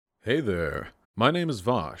Hey there, my name is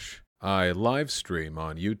Vosh. I live stream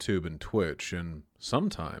on YouTube and Twitch, and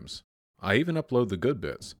sometimes I even upload the good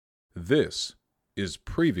bits. This is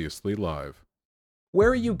Previously Live. Where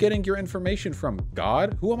are you getting your information from,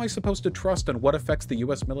 God? Who am I supposed to trust, and what affects the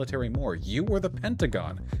US military more, you or the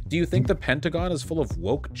Pentagon? Do you think the Pentagon is full of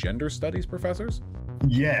woke gender studies professors?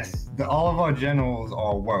 Yes, all of our generals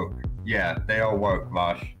are woke. Yeah, they are woke,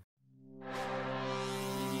 Vosh.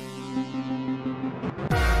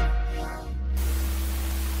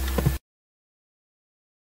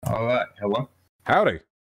 All right, hello. Howdy.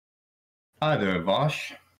 Hi there,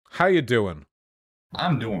 Vosh. How you doing?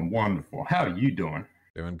 I'm doing wonderful. How are you doing?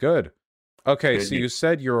 Doing good. Okay, Good. so you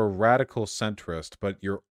said you're a radical centrist, but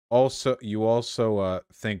you also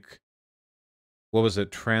think, what was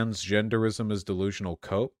it, transgenderism is delusional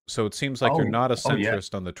cope? So it seems like you're not a yeah.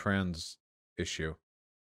 centrist on the trans issue.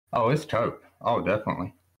 Oh, it's cope. Oh,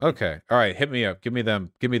 definitely. Okay, all right, hit me up. Give me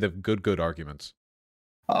the good arguments.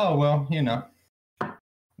 Oh, well,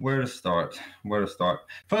 where to start?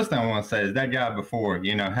 First thing I want to say is that guy before,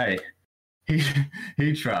 hey,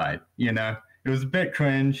 he tried, It was a bit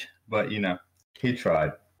cringe, but, he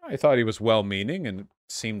tried. I thought he was well-meaning and it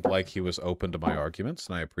seemed like he was open to my arguments,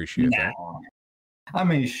 and I appreciate that. I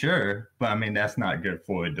mean, sure, but I mean, that's not good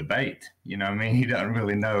for a debate. He doesn't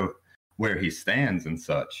really know where he stands and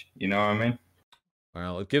such. You know what I mean?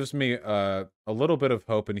 Well, it gives me a little bit of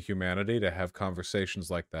hope in humanity to have conversations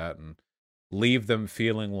like that and leave them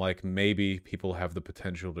feeling like maybe people have the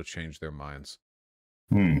potential to change their minds.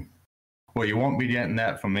 Well, you won't be getting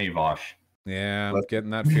that from me, Vosh. Yeah, I'm getting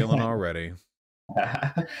that feeling already.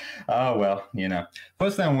 Oh, well,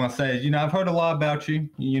 First thing I want to say is, I've heard a lot about you,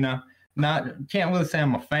 can't really say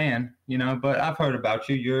I'm a fan, but I've heard about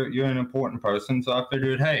you. You're an important person. So I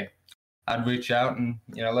figured, hey, I'd reach out and,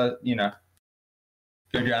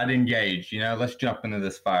 figure I'd engage, let's jump into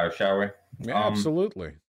this fire, shall we? Yeah,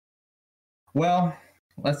 absolutely. Well,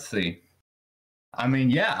 let's see. I mean,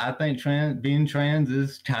 yeah, I think being trans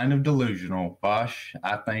is kind of delusional, Bosh.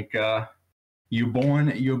 I think you're born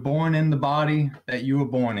in the body that you were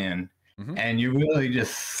born in, and you're really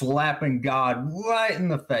just slapping God right in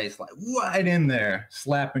the face, like right in there,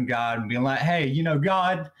 slapping God and being like, hey,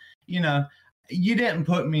 God, you didn't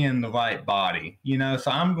put me in the right body,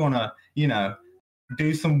 so I'm gonna,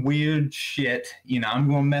 do some weird shit, I'm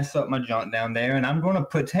gonna mess up my junk down there, and I'm gonna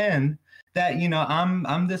pretend that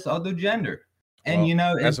I'm this other gender. And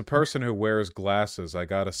well, as a person who wears glasses, I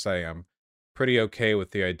gotta say I'm pretty okay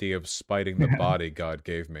with the idea of spiting the body God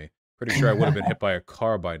gave me. Pretty sure I would have been hit by a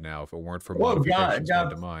car by now if it weren't for modifications made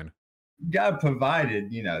to mine. God provided,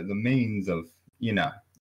 the means of,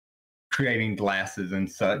 creating glasses and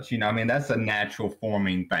such. I mean, that's a natural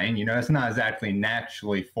forming thing. It's not exactly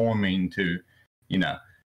naturally forming to,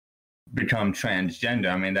 become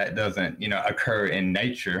transgender. I mean, that doesn't, occur in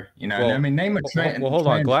nature. Well, I mean, name a well, hold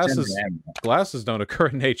on. Glasses don't occur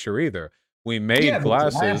in nature either. We made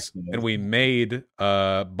glasses and we made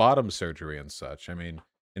bottom surgery and such. I mean,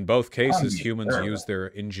 in both cases, humans use their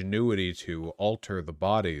ingenuity to alter the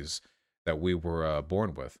bodies that we were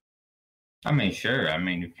born with. I mean, sure. I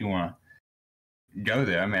mean, if you want to go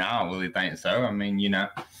there, I mean, I don't really think so. I mean,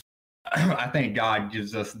 I think God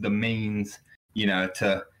gives us the means,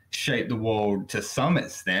 to shape the world to some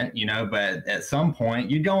extent, but at some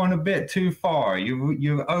point you're going a bit too far.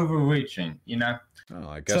 You're overreaching, Well,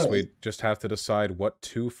 I guess we just have to decide what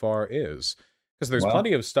too far is. Because there's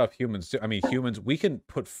plenty of stuff humans do. I mean, humans, we can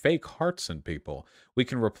put fake hearts in people. We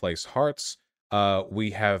can replace hearts.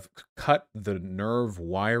 We have cut the nerve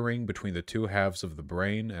wiring between the two halves of the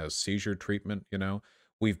brain as seizure treatment,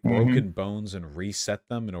 We've broken bones and reset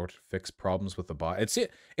them in order to fix problems with the body.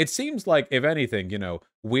 It seems like, if anything,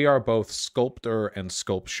 we are both sculptor and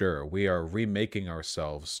sculpture. We are remaking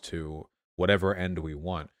ourselves to whatever end we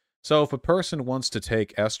want. So if a person wants to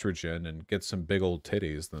take estrogen and get some big old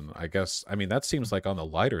titties, then I mean, that seems like on the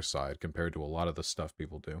lighter side compared to a lot of the stuff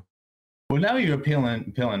people do. Well, now you're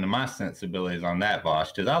appealing to my sensibilities on that,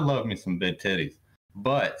 Bosh, because I love me some big titties.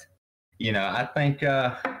 But, I think...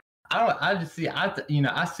 I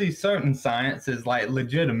see certain science as like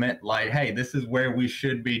legitimate, like, hey, this is where we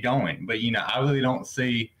should be going. But, I really don't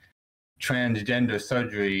see transgender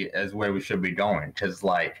surgery as where we should be going. Because,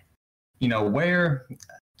 like, how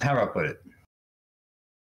do I put it?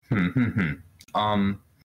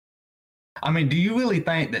 I mean, do you really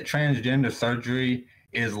think that transgender surgery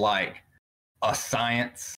is like a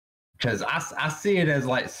science? Because I see it as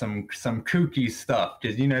like some kooky stuff.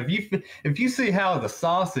 Because if you see how the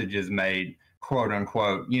sausage is made, quote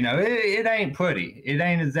unquote, it ain't pretty. It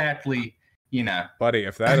ain't exactly, Buddy,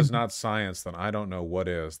 if that is not science, then I don't know what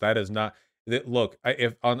is. That Look,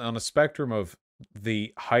 if on a spectrum of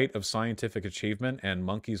the height of scientific achievement and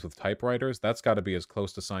monkeys with typewriters, that's got to be as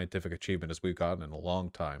close to scientific achievement as we've gotten in a long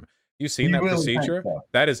time. You seen that really procedure? so?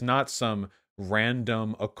 That is not some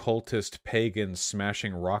random occultist pagan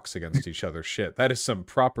smashing rocks against each other shit. That is some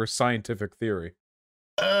proper scientific theory.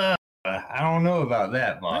 I don't know about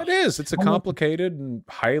that, Bosh. It is. It's a complicated and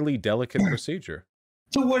highly delicate procedure.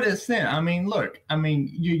 To what extent? I mean, look, I mean,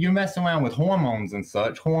 you're messing around with hormones and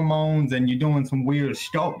such, and you're doing some weird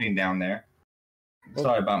sculpting down there.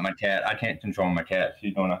 Sorry about my cat. I can't control my cat.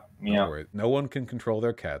 She's gonna meow. No one can control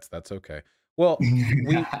their cats. That's okay. Well,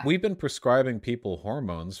 we've been prescribing people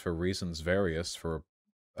hormones for reasons various for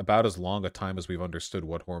about as long a time as we've understood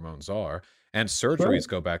what hormones are, and surgeries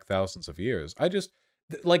go back thousands of years. I just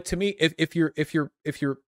like, to me, if your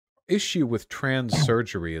issue with trans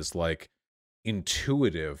surgery is like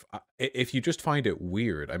intuitive, if you just find it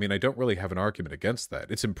weird, I mean, I don't really have an argument against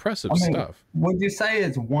that. It's impressive stuff. Would you say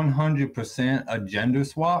it's 100% a gender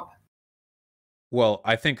swap? Well,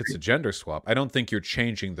 I think it's a gender swap. I don't think you're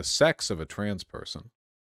changing the sex of a trans person.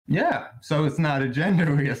 Yeah, so it's not a gender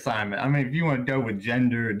reassignment. I mean, if you want to go with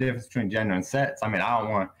gender, difference between gender and sex, I mean, I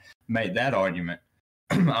don't want to make that argument.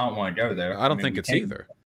 I don't want to go there. I don't think it's either.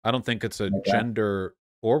 I don't think it's a gender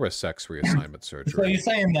or a sex reassignment surgery. So you're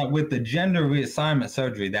saying that with the gender reassignment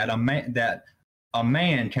surgery, that a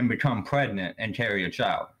man can become pregnant and carry a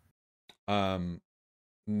child?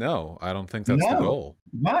 No, I don't think that's the goal.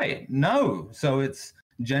 Right. No. So it's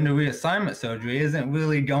gender reassignment surgery isn't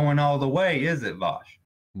really going all the way, is it, Vosh?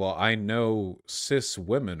 Well, I know cis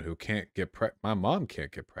women who can't get pregnant. My mom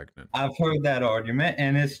can't get pregnant. I've heard that argument,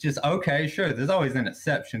 and it's just, okay, sure, there's always an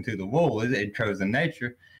exception to the rule. It occurs in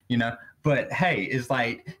nature, you know. But hey, it's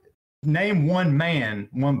like, name one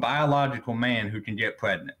biological man who can get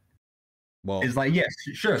pregnant. Well, it's like, yes,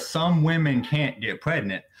 sure, some women can't get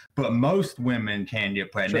pregnant, but most women can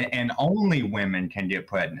get pregnant, and only women can get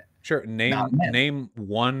pregnant. Sure, name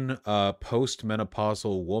one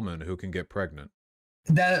postmenopausal woman who can get pregnant.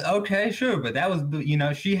 Okay, sure, but that was, you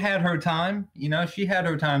know, she had her time. You know, she had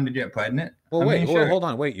her time to get pregnant. Well, hold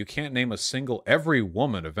on, wait. You can't name a single. Every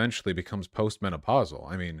woman eventually becomes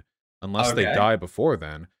postmenopausal. I mean, unless they die before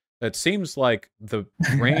then. It seems like the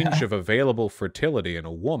range of available fertility in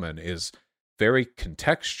a woman is very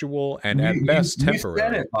contextual and at best temporary. You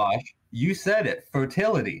said it, Bosh. You said it.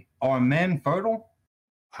 Fertility. Are men fertile?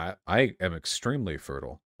 I am extremely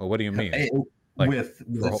fertile. Well, what do you mean? With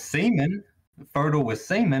semen, fertile with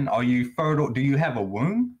semen. Are you fertile? Do you have a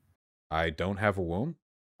womb? I don't have a womb.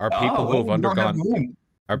 Are people who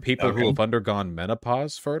have undergone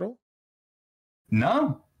menopause fertile?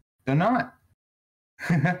 No, they're not.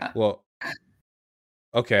 Well,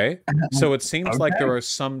 okay. So it seems like there are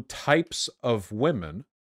some types of women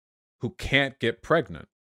who can't get pregnant.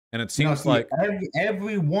 And it seems like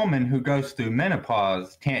every woman who goes through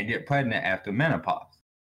menopause can't get pregnant after menopause.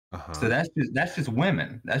 So that's just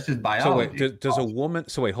women. That's just biology. So wait, does a woman?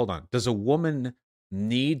 So wait, hold on. Does a woman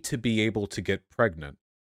need to be able to get pregnant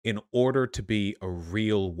in order to be a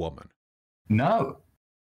real woman? No.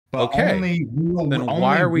 But okay. Then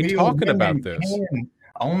why are we talking about this?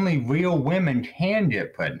 Only real women can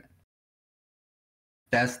get pregnant.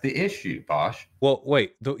 That's the issue, Bosh. Well,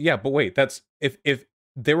 wait. But wait. That's if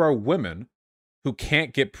there are women who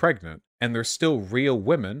can't get pregnant and they're still real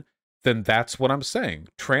women, then that's what I'm saying.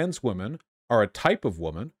 Trans women are a type of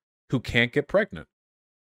woman who can't get pregnant.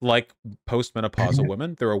 Like postmenopausal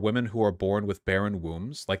women, there are women who are born with barren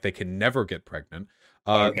wombs, like they can never get pregnant.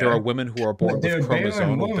 There are women who are born with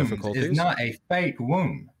chromosomal difficulties. It's not a fake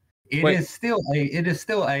womb. It is still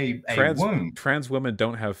a womb. Trans women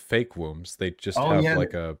don't have fake wombs. They just have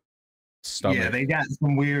like a stomach. Yeah, they got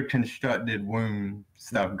some weird constructed womb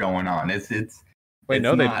stuff going on. Wait,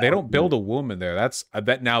 no, they don't build a womb in there. That's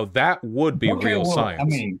now that would be real science. I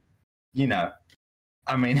mean, you know,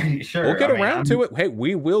 sure. We'll get around to it. Hey,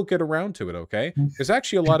 we will get around to it, okay? There's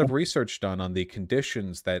actually a lot of research done on the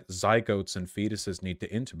conditions that zygotes and fetuses need to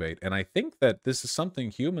intubate, and I think that this is something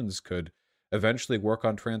humans could eventually work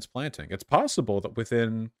on transplanting. It's possible that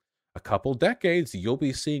within a couple decades, you'll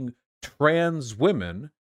be seeing trans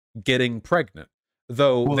women getting pregnant,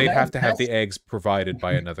 though they'd have to have the eggs provided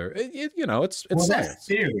by another. You know, it's science. That's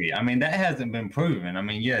theory. I mean, that hasn't been proven. I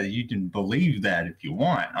mean, yeah, you can believe that if you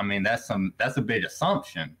want. I mean, that's a big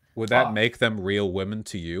assumption. Would that make them real women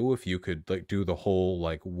to you if you could like do the whole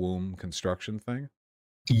like womb construction thing?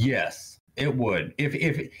 Yes, it would.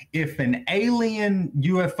 If an alien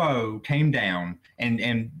UFO came down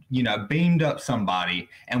and you know beamed up somebody,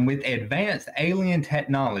 and with advanced alien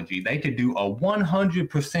technology, they could do a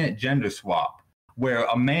 100% gender swap where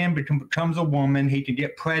a man becomes a woman, he can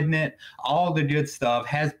get pregnant, all the good stuff,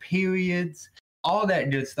 has periods, all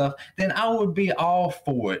that good stuff, then I would be all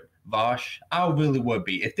for it, Vosh. I really would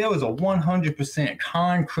be. If there was a 100%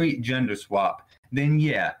 concrete gender swap, then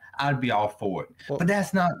yeah, I'd be all for it. Well, but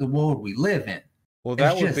that's not the world we live in. Well,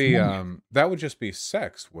 that would be that would just be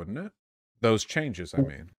sex, wouldn't it? Those changes, I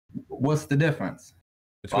mean. What's the difference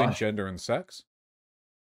between gender and sex?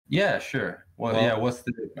 Yeah, sure. Well, yeah, what's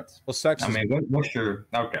the difference? Well, sex. I mean, what's your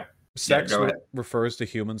okay? Sex refers to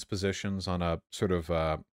humans' positions on a sort of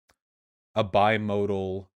a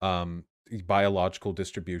bimodal biological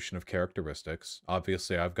distribution of characteristics.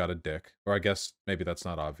 Obviously, I've got a dick, or I guess maybe that's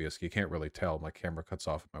not obvious. You can't really tell. My camera cuts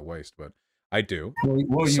off at my waist, but I do.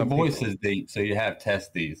 Well, your voice is deep, so you have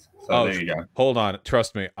testes. So there you go. Hold on.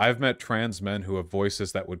 Trust me. I've met trans men who have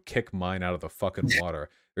voices that would kick mine out of the fucking water.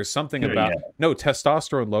 There's something about... No,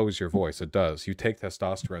 testosterone lowers your voice. It does. You take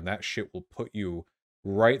testosterone, that shit will put you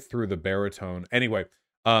right through the baritone. Anyway,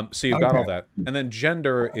 so you've got all that. And then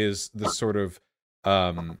gender is the sort of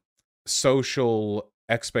social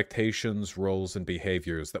expectations, roles, and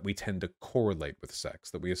behaviors that we tend to correlate with sex,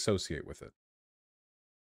 that we associate with it.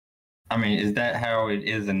 I mean, is that how it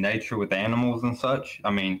is in nature with animals and such?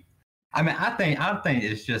 I think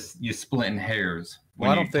it's just you're splitting hairs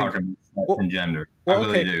when you're talking about sex and gender. I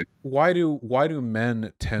really do. Why do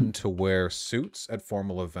men tend to wear suits at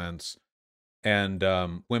formal events, and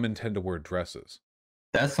women tend to wear dresses?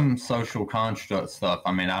 That's some social construct stuff.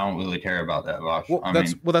 I mean, I don't really care about that, Vosh.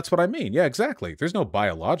 Well, that's what I mean. Yeah, exactly. There's no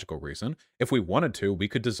biological reason. If we wanted to, we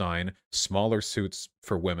could design smaller suits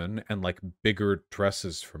for women and like bigger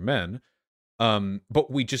dresses for men.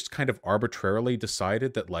 But we just kind of arbitrarily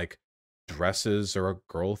decided that like dresses are a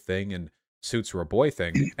girl thing and suits are a boy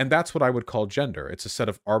thing. And that's what I would call gender. It's a set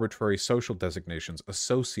of arbitrary social designations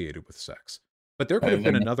associated with sex. But there could have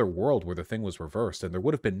been another world where the thing was reversed, and there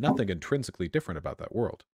would have been nothing intrinsically different about that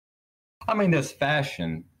world. I mean, there's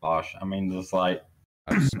fashion, Bosh. I mean, there's like,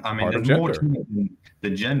 there's more to it than the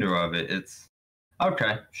gender of it. It's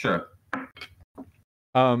okay, sure.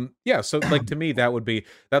 Yeah, so like to me,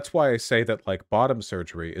 that's why I say that like bottom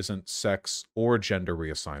surgery isn't sex or gender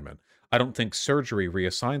reassignment. I don't think surgery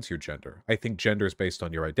reassigns your gender. I think gender is based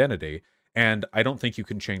on your identity, and I don't think you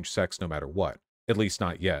can change sex no matter what, at least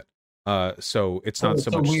not yet. So it's not so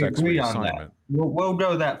much sex reassignment. We'll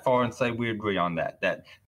go that far and say we agree on that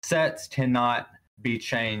sex cannot be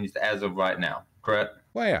changed as of right now, correct?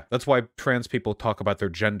 Well, yeah, that's why trans people talk about their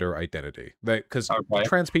gender identity. Because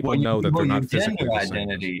trans people know that they're not physically the same.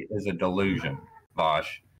 Gender identity is a delusion,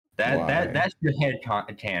 Vosh. That's your head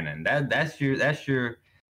canon. That's your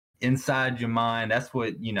inside your mind. That's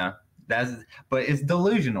what but it's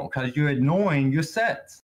delusional because you're ignoring your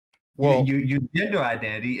sex. Well, your gender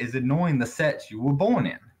identity is ignoring the sex you were born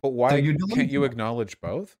in. But why can't you acknowledge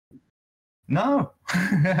both? No.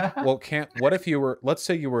 Well, what if you were, let's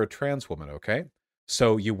say you were a trans woman, okay?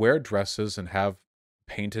 So you wear dresses and have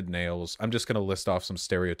painted nails. I'm just going to list off some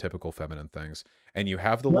stereotypical feminine things. And you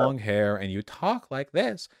have the long hair and you talk like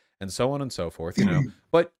this and so on and so forth,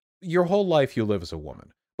 But your whole life you live as a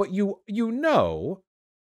woman. But you know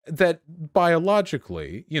that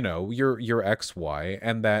biologically, you're XY,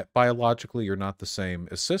 and that biologically you're not the same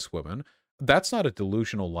as cis women. That's not a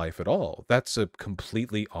delusional life at all. That's a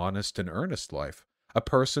completely honest and earnest life. A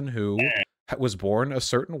person who was born a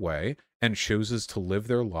certain way and chooses to live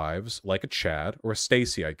their lives like a Chad, or a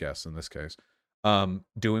Stacy, I guess, in this case,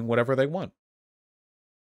 doing whatever they want.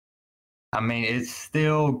 I mean, it's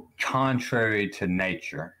still contrary to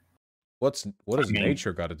nature. What does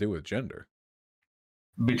nature got to do with gender?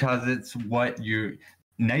 Because it's what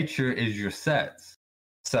nature is your sex.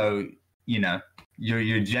 So,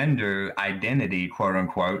 your gender identity, quote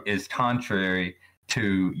unquote, is contrary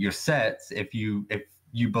to your sex if you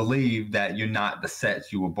believe that you're not the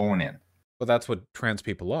sex you were born in. Well, that's what trans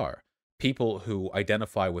people are. People who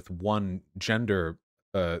identify with one gender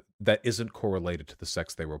that isn't correlated to the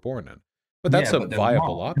sex they were born in. But that's a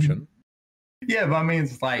viable option. Yeah, but I mean,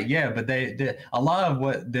 it's like, but they a lot of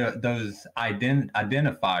what those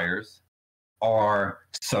identifiers are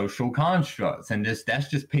social constructs, and that's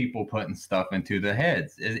just people putting stuff into their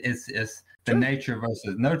heads. It's the nature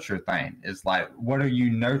versus nurture thing. It's like, what are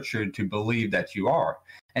you nurtured to believe that you are?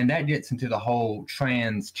 And that gets into the whole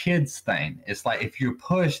trans kids thing. It's like, if you're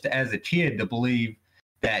pushed as a kid to believe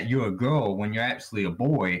that you're a girl when you're actually a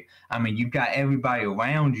boy, I mean, you've got everybody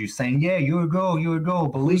around you saying, yeah, you're a girl,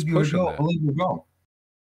 believe you're a girl, believe you're a girl.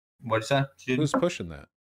 What's that? Who's pushing that?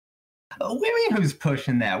 Women who's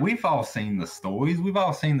pushing that? We've all seen the stories. We've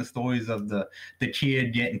all seen the stories of the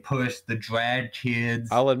kid getting pushed, the drag kids.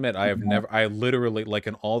 I'll admit I have never, I literally, like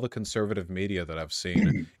in all the conservative media that I've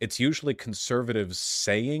seen, it's usually conservatives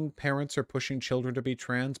saying parents are pushing children to be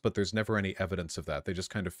trans, but there's never any evidence of that. They just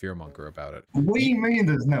kind of fearmonger about it. What do you mean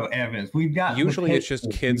there's no evidence? We've got usually it's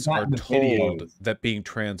just kids are told videos that being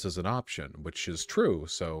trans is an option, which is true.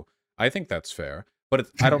 So I think that's fair. But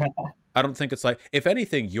I don't think it's like, if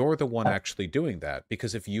anything, you're the one actually doing that,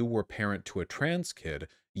 because if you were parent to a trans kid,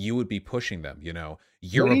 you would be pushing them, you know,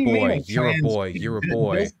 you're a boy, you're a boy, you're a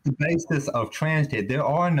boy. That's the basis of trans kids. There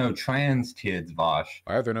are no trans kids, Vosh.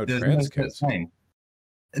 Why are there no trans kids?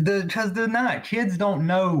 Because they're not. Kids don't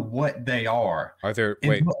know what they are. Are there,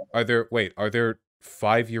 wait, are there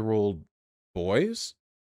 5-year-old boys?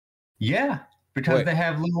 Yeah. Because they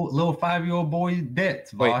have little 5-year-old boy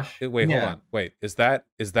dicks, Vosh. Wait, hold on. Wait, is that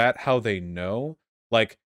how they know?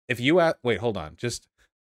 Like, if you hold on. Just,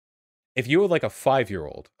 if you were like a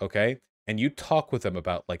 5-year-old, okay, and you talk with them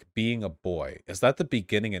about like being a boy, is that the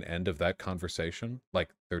beginning and end of that conversation?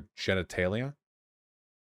 Like their genitalia?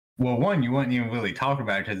 Well, one, you wouldn't even really talk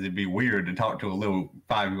about it because it'd be weird to talk to a little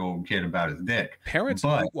 5-year-old kid about his dick. Parents,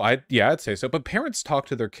 I'd say so. But parents talk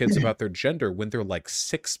to their kids about their gender when they're like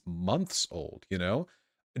 6 months old, you know?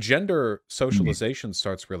 Gender socialization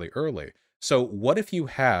starts really early. So what if you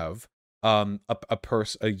have a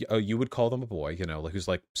person, you would call them a boy, you know, who's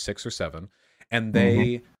like 6 or 7, and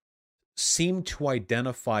they seem to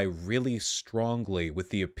identify really strongly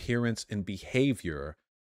with the appearance and behavior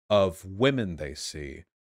of women they see,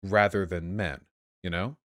 rather than men, you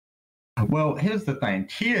know? Well, here's the thing.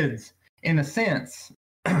 Kids, in a sense,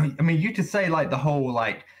 I mean, you could say like the whole,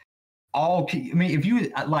 like, I mean, if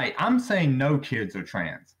you, like, I'm saying no kids are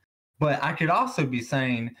trans, but I could also be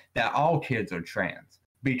saying that all kids are trans,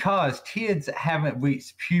 because kids haven't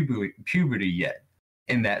reached puberty yet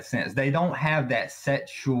in that sense. They don't have that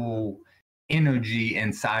sexual energy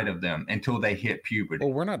inside of them until they hit puberty.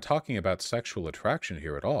 Well, we're not talking about sexual attraction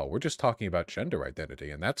here at all. We're just talking about gender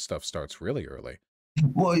identity, and that stuff starts really early.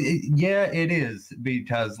 Well, yeah, it is,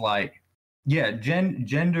 because like, yeah,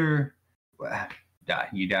 gender.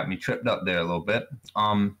 You got me tripped up there a little bit.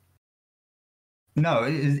 No,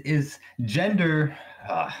 is gender.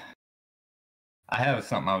 I have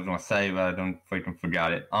something I was going to say, but I don't freaking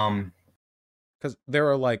forgot it. Because there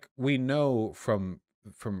are, like, we know from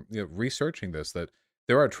researching this that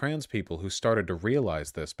there are trans people who started to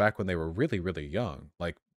realize this back when they were really, really young.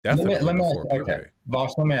 Like, definitely before puberty. Okay,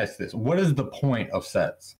 Boss, let me ask this: what is the point of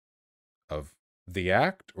sex? Of the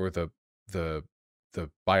act, or the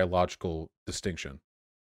biological distinction?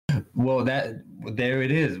 Well, there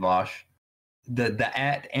it is, Vosh. The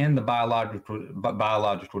act and the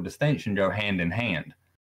biological distinction go hand in hand.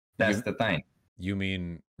 That's the thing. You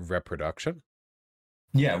mean reproduction?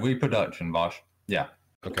 Yeah, reproduction, Vosh. Yeah.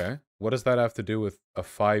 Okay. What does that have to do with a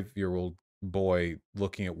 5-year-old boy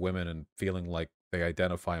looking at women and feeling like they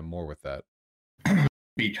identify more with that?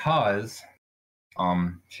 Because,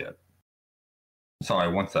 shit.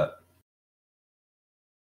 Sorry, one sec.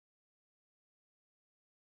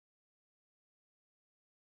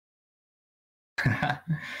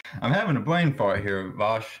 I'm having a brain fart here,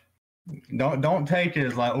 Vosh. Don't take it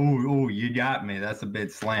as like, oh, you got me. That's a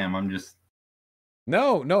bit slam. I'm just.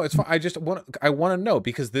 No, it's fine. I want to know,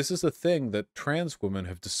 because this is a thing that trans women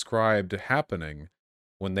have described happening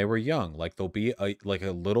when they were young. Like, they'll be a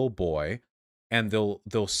little boy, and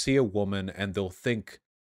they'll see a woman and they'll think,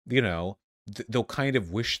 you know, they'll kind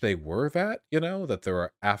of wish they were that, you know, that there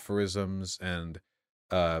are aphorisms and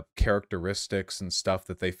characteristics and stuff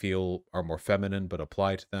that they feel are more feminine but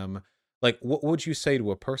apply to them. Like, what would you say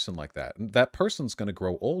to a person like that? That person's going to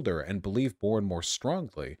grow older and believe more and more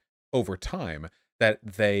strongly over time that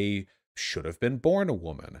they should have been born a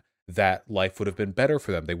woman, that life would have been better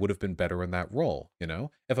for them. They would have been better in that role, you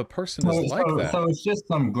know? If a person is like that. So it's just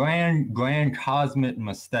some grand cosmic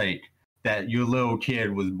mistake that your little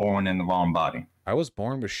kid was born in the wrong body. I was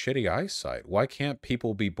born with shitty eyesight. Why can't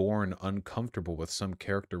people be born uncomfortable with some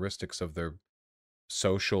characteristics of their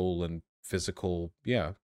social and physical,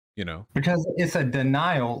 you know? Because it's a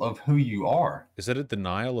denial of who you are. Is it a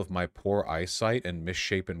denial of my poor eyesight and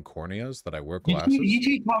misshapen corneas that I wear glasses? You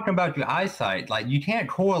keep talking about your eyesight. Like, you can't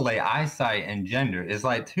correlate eyesight and gender. It's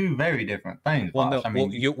like two very different things. Well, no, I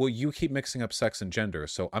mean, you keep mixing up sex and gender.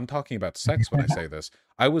 So I'm talking about sex when I say this.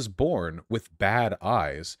 I was born with bad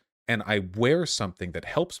eyes, and I wear something that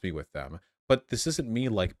helps me with them. But this isn't me,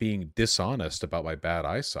 like, being dishonest about my bad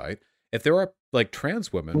eyesight. If there are, like,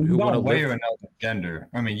 trans women who want to wear another gender,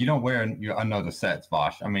 I mean, you don't wear another sex,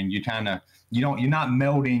 Vosh. I mean, you're not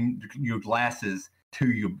melding your glasses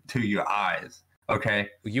to your eyes. Okay.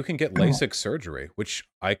 You can get LASIK surgery, which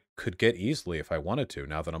I could get easily if I wanted to,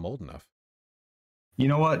 now that I'm old enough. You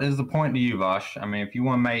know what? There's a point to you, Vosh. I mean, if you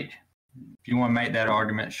want to make that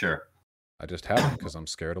argument, sure. I just haven't because I'm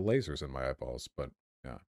scared of lasers in my eyeballs, but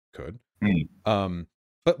yeah, could. Mm.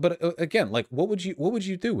 But again, like, what would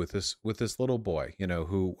you do with this little boy, you know,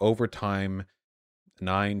 who over time,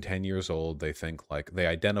 9, 10 years old, they think like they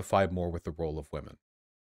identify more with the role of women?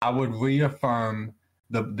 I would reaffirm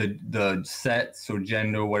the sex or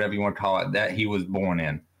gender, whatever you want to call it, that he was born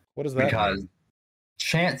in. What does that because mean?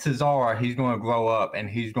 Chances are he's going to grow up and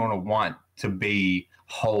he's going to want to be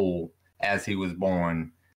whole as he was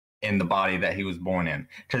born in the body that he was born in.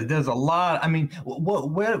 Because there's a lot. I mean,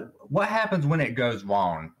 what happens when it goes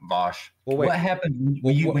wrong, Vosh? Well, wait. What happens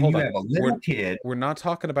when you have a little kid? We're not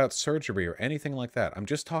talking about surgery or anything like that. I'm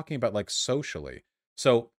just talking about like socially.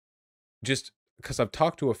 So just because I've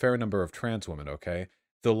talked to a fair number of trans women, okay?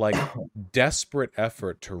 The like desperate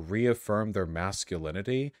effort to reaffirm their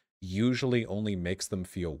masculinity usually only makes them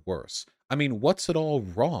feel worse. I mean, what's it all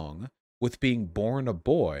wrong with being born a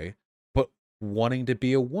boy but wanting to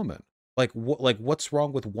be a woman? Like what's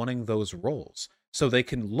wrong with wanting those roles? So they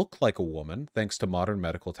can look like a woman thanks to modern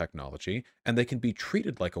medical technology, and they can be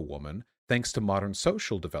treated like a woman thanks to modern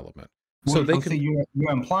social development. Well, so they can. So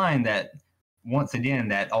you're implying that, once again,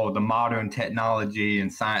 that the modern technology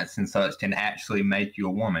and science and such can actually make you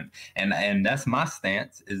a woman, and that's my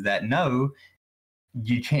stance, is that no,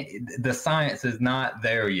 you can't. The science is not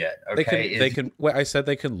there yet. Okay, they can. Well, I said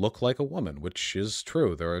they can look like a woman, which is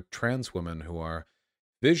true. There are trans women who are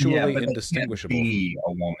visually indistinguishable. They can't be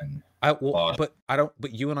a woman.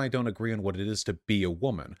 But you and I don't agree on what it is to be a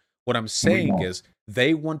woman. What I'm saying is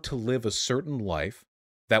they want to live a certain life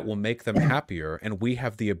that will make them happier, and we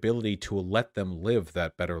have the ability to let them live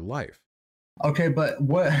that better life. Okay, but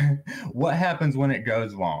what happens when it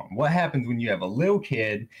goes wrong? What happens when you have a little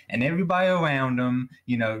kid and everybody around them,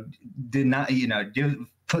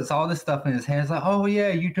 puts all this stuff in his head? It's like, oh yeah,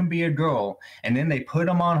 you can be a girl, and then they put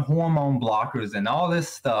him on hormone blockers and all this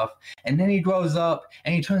stuff, and then he grows up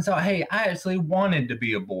and he turns out, hey, I actually wanted to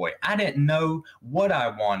be a boy. I didn't know what I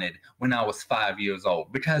wanted when I was 5 years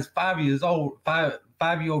old, because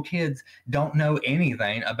 5-year-old kids don't know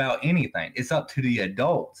anything about anything. It's up to the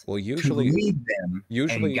adults to lead them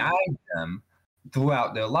and guide them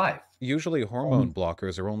throughout their life. Usually hormone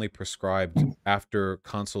blockers are only prescribed after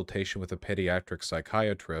consultation with a pediatric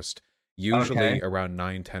psychiatrist, usually around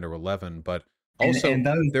 9, 10, or 11, but also and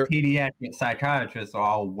those pediatric psychiatrists are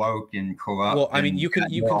all woke and corrupt. Well, I mean, you can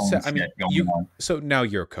say, I mean, so now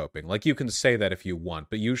you're coping. Like, you can say that if you want,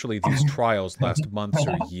 but usually these trials last months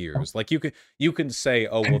or years. Like, you can say,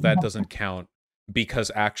 oh, well, that doesn't count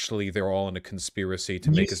because actually they're all in a conspiracy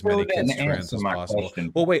to make as many kids trans as possible.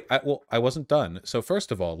 Well, wait, I wasn't done. So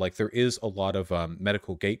first of all, like, there is a lot of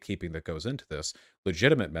medical gatekeeping that goes into this,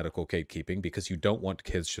 legitimate medical gatekeeping, because you don't want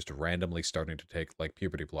kids just randomly starting to take like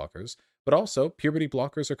puberty blockers. But also, puberty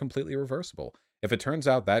blockers are completely reversible. If it turns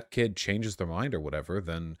out that kid changes their mind or whatever,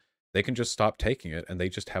 then they can just stop taking it and they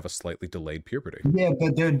just have a slightly delayed puberty. Yeah,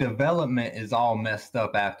 but their development is all messed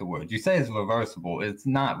up afterwards. You say it's reversible. It's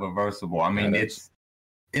not reversible. I mean, it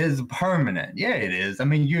is permanent. Yeah, it is. I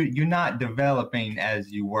mean, you're not developing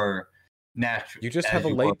as you were naturally. You just have a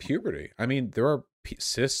late puberty. I mean, there are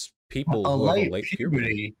cis people who have a late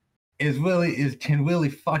puberty. Can really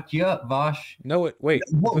fuck you up, Vosh. No, wait.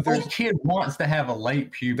 What kid wants to have a late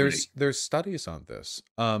puberty? There's studies on this.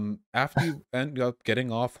 After you end up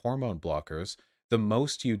getting off hormone blockers, the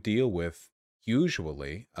most you deal with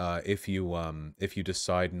usually, if you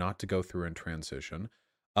decide not to go through in transition,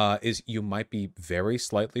 is you might be very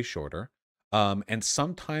slightly shorter. And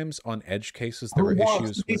sometimes on edge cases there are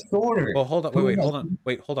issues with. Well, hold on.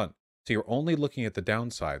 Hold on. So you're only looking at the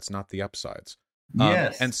downsides, not the upsides.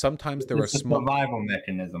 Yes, and sometimes there are small survival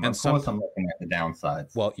mechanism. Of course, I'm looking at the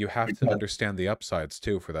downsides. Well, you have to understand the upsides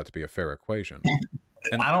too for that to be a fair equation.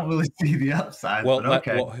 And I don't really see the upsides. Well, but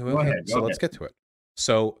okay. Go ahead. Let's get to it.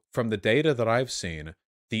 So, from the data that I've seen,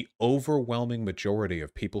 the overwhelming majority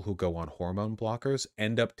of people who go on hormone blockers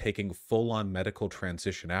end up taking full-on medical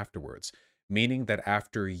transition afterwards. Meaning that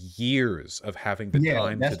after years of having the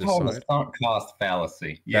time to decide, that's called a sunk cost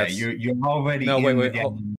fallacy. Yeah, you're already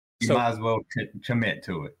You might as well commit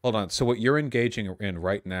to it. Hold on. So what you're engaging in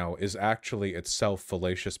right now is actually itself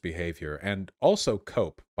fallacious behavior, and also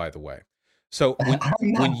cope, by the way. So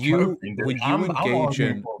when you engage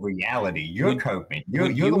in reality, you're coping.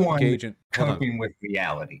 You're the one coping with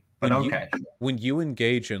reality. But when you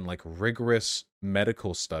engage in like rigorous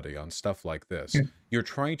medical study on stuff like this, you're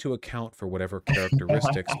trying to account for whatever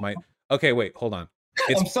characteristics might. Okay, wait, hold on.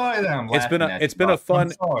 I'm sorry that I'm laughing at you. It's been a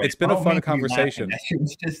fun conversation.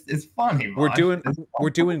 It's funny. We're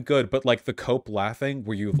doing good, but like the cope laughing,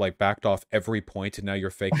 where you've like backed off every point and now you're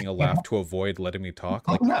faking a laugh to avoid letting me talk.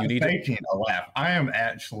 Like I'm not you need faking a laugh. I am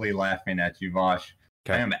actually laughing at you, Vosh.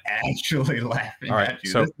 Okay. I am actually laughing All right, at you.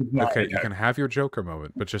 So okay, you can have your Joker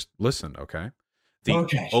moment, but just listen, okay? The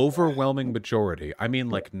Okay. overwhelming majority, I mean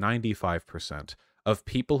like 95%, of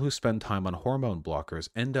people who spend time on hormone blockers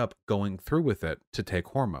end up going through with it to take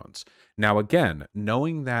hormones. Now, again,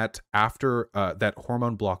 knowing that after that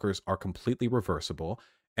hormone blockers are completely reversible,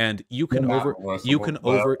 and you can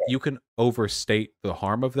overstate the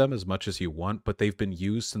harm of them as much as you want, but they've been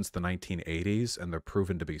used since the 1980s and they're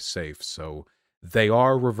proven to be safe. So they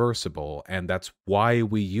are reversible, and that's why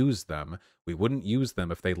we use them. We wouldn't use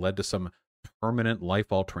them if they led to some permanent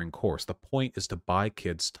life-altering course. The point is to buy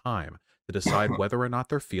kids time to decide whether or not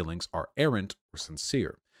their feelings are errant or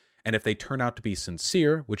sincere. And if they turn out to be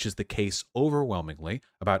sincere, which is the case overwhelmingly,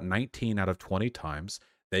 about 19 out of 20 times,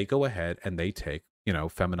 they go ahead and they take,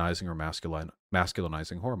 feminizing or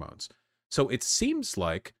masculinizing hormones. So it seems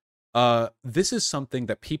like this is something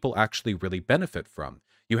that people actually really benefit from.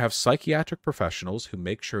 You have psychiatric professionals who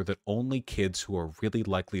make sure that only kids who are really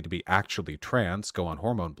likely to be actually trans go on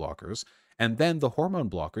hormone blockers, and then the hormone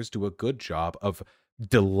blockers do a good job of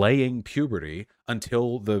delaying puberty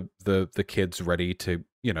until the kid's ready to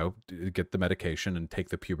get the medication and take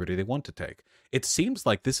the puberty they want to take. It seems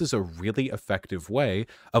like this is a really effective way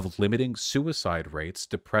of limiting suicide rates,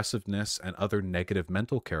 depressiveness, and other negative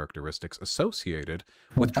mental characteristics associated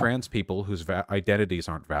with trans people whose identities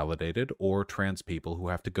aren't validated, or trans people who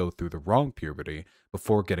have to go through the wrong puberty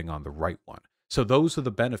before getting on the right one. So those are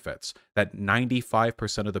the benefits, that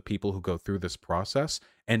 95% of the people who go through this process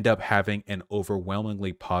end up having an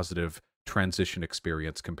overwhelmingly positive transition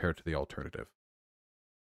experience compared to the alternative.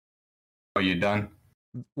 Are you done?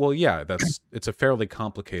 Well, yeah, it's a fairly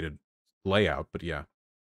complicated layout, but yeah.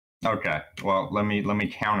 Okay. Well, let me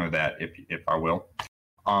counter that if I will.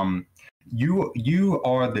 You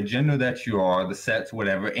are the gender that you are, the sex,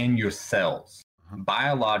 whatever, in your cells.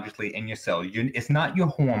 Biologically in your cells. It's not your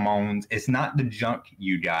hormones. It's not the junk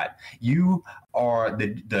you got. You are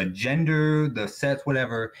the gender, the sex,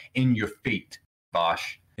 whatever, in your feet,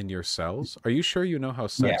 Bosh. In your cells? Are you sure you know how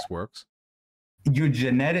sex works? Your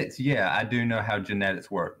genetics, yeah, I do know how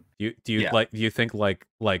genetics work. Do you think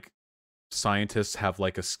like scientists have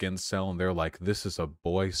like a skin cell and they're like, this is a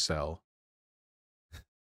boy cell?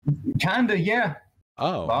 Kinda, yeah.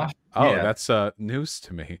 Oh, Bosh. Yeah. That's news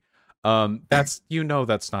to me. That's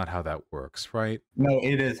not how that works, right? No,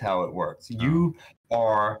 it is how it works. You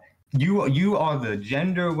are the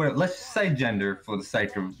gender. Let's just say gender for the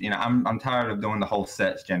sake of I'm tired of doing the whole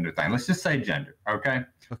sex gender thing. Let's just say gender, okay?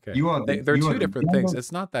 Okay. They're two different things.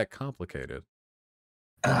 It's not that complicated.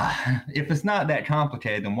 If it's not that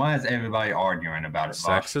complicated, then why is everybody arguing about it?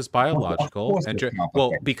 Sex is biological,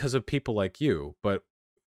 because of people like you, but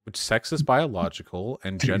sex is biological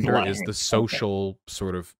and gender is the social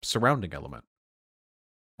sort of surrounding element.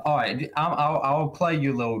 All right, I'll play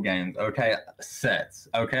you little games, okay? Sex,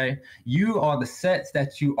 okay? You are the sex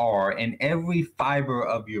that you are in every fiber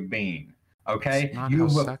of your being, okay? You're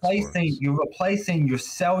replacing your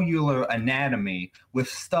cellular anatomy with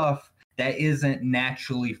stuff that isn't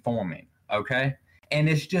naturally forming, okay? And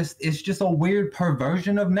it's just a weird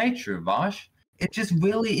perversion of nature, Vosh. It just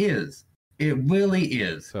really is. It really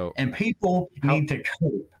is. So, and people need to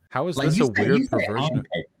cope. How is this a weird perversion?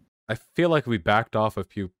 I feel like we backed off a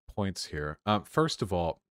few points here. First of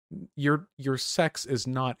all, your sex is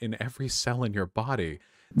not in every cell in your body.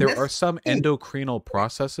 There are some endocrinal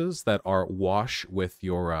processes that are wash with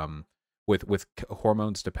your with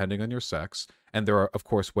hormones depending on your sex, and there are of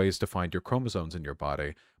course ways to find your chromosomes in your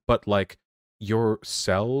body. But like your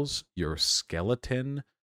cells, your skeleton,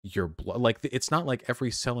 your blood, like it's not like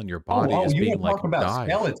every cell in your body is being like dyed.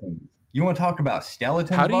 Skeletons. You want to talk about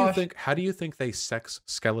skeletons? How do you think they sex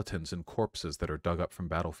skeletons and corpses that are dug up from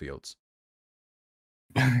battlefields?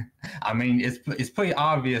 I mean, it's pretty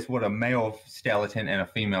obvious what a male skeleton and a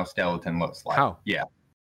female skeleton looks like. How? Yeah.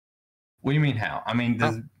 What do you mean how? I mean,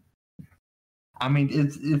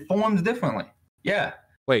 it forms differently. Yeah.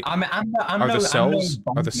 Wait. Are the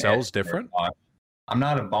cells different? I'm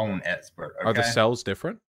not a bone expert. Okay? Are the cells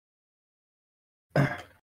different? I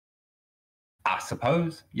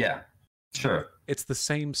suppose. Yeah. Sure. It's the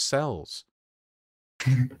same cells.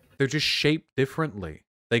 They're just shaped differently.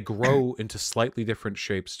 They grow into slightly different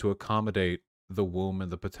shapes to accommodate the womb and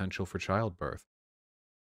the potential for childbirth.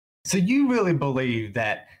 So you really believe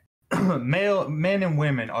that men and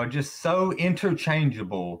women are just so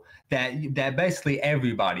interchangeable that basically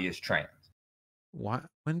everybody is trans? Why?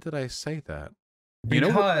 When did I say that? You know,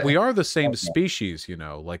 Because we are the same okay. species, you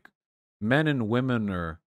know, like men and women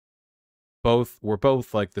are we're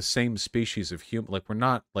both like the same species of human, like we're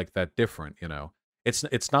not like that different, you know.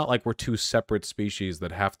 It's not like we're two separate species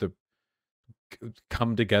that have to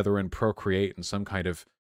come together and procreate in some kind of,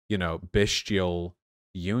 you know, bestial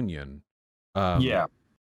union. Yeah.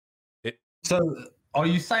 It So are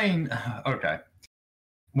you saying okay?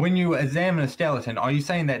 When you examine a skeleton, are you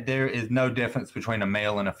saying that there is no difference between a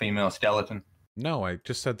male and a female skeleton? No, I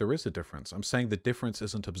just said there is a difference. I'm saying the difference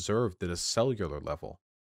isn't observed at a cellular level.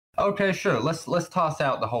 Okay, sure. Let's toss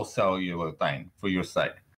out the whole cellular thing for your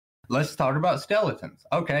sake. Let's talk about skeletons.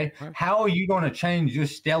 Okay, Right. how are you going to change your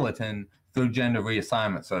skeleton through gender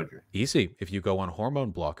reassignment surgery? Easy. If you go on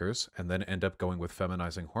hormone blockers and then end up going with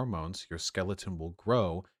feminizing hormones, your skeleton will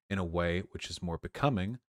grow in a way which is more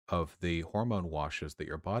becoming of the hormone washes that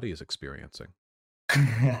your body is experiencing.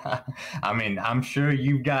 I mean, I'm sure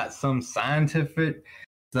you've got some scientific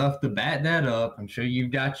stuff to back that up. I'm sure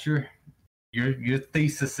you've got your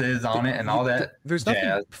theses on it and all that There's nothing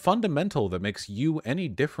jazz. fundamental that makes you any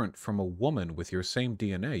different from a woman with your same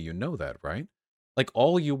DNA. You know that, right? Like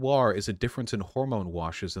all you are is a difference in hormone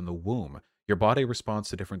washes in the womb. Your body responds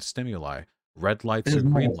to different stimuli, red lights or There's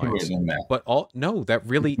more green to it lights. than that. But all no, that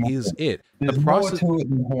really is it. The There's more process to it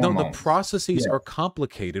than No, the hormones. processes Yeah. are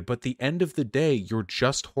complicated, but at the end of the day, you're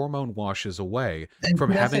just hormone washes away And from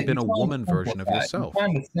that's having it. been You're a trying to woman version of simplify it. You're yourself.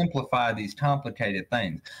 trying to simplify these complicated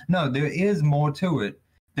things. No, there is more to it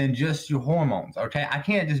than just your hormones. Okay. I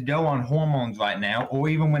can't just go on hormones right now, or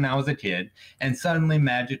even when I was a kid, and suddenly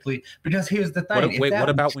magically, because here's the thing. What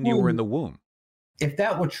about when you were in the womb? If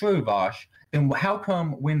that were true, Vosh, then how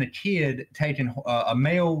come when a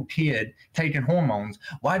male kid taking hormones,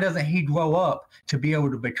 why doesn't he grow up to be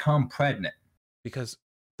able to become pregnant? Because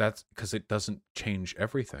because it doesn't change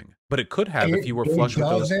everything. But it could have if you were It flush with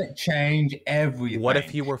those. doesn't change everything. What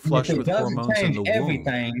if you were And if flush it with doesn't hormones in change the womb?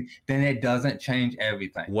 everything, then it doesn't change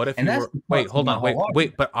everything. What if And you that's were the wait, crux of hold my on, wait, whole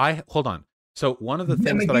wait, argument. but hold on. So one of the I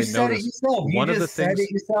things mean, that you I said it noticed, yourself. You one of the just said things,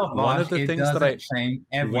 it yourself, one of Vosh. the It things that doesn't change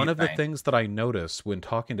everything. one of the things that I notice when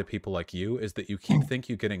talking to people like you is that you think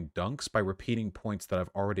you're getting dunks by repeating points that I've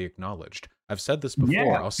already acknowledged. I've said this before.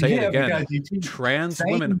 Yeah, I'll say it again. because you keep Trans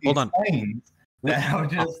saying women, these hold on. things that are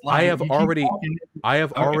just I like have you keep already talking. I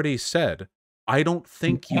have Okay. already said I don't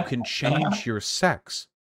think you can change your sex.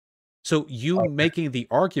 So you making the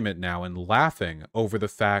argument now and laughing over the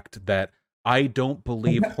fact that I don't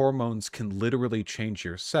believe hormones can literally change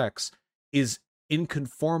your sex is in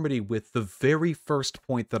conformity with the very first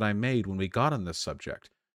point that I made when we got on this subject.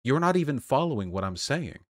 You're not even following what I'm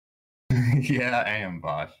saying. Yeah, I am,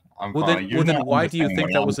 Bosh. I'm Well following. You're not why do you understanding think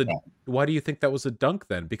what that I'm was a saying. why do you think that was a dunk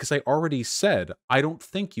then? Because I already said I don't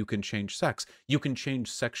think you can change sex. You can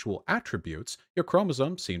change sexual attributes. Your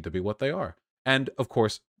chromosomes seem to be what they are. And of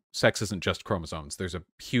course, sex isn't just chromosomes. There's a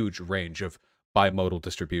huge range of bimodal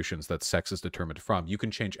distributions that sex is determined from. You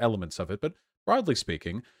can change elements of it, but broadly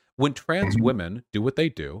speaking, when trans Mhm. women do what they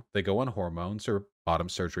do, they go on hormones or bottom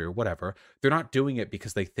surgery or whatever, they're not doing it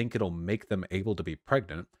because they think it'll make them able to be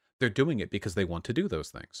pregnant. They're doing it because they want to do those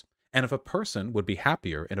things. And if a person would be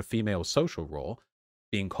happier in a female social role,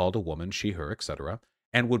 being called a woman, she, her, etc.,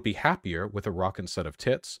 and would be happier with a rockin' set of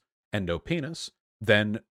tits and no penis,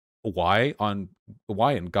 then why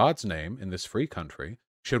in God's name in this free country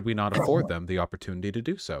should we not afford them the opportunity to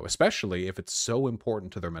do so, especially if it's so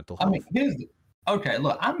important to their mental I health? mean, okay.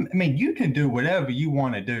 Look, I mean, you can do whatever you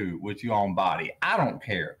want to do with your own body. I don't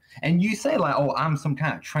care. And you say like, "Oh, I'm some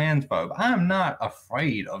kind of transphobe." I'm not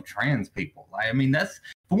afraid of trans people. Like, I mean, that's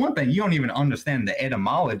for one thing. You don't even understand the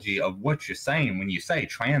etymology of what you're saying when you say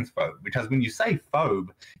transphobe. Because when you say phobe,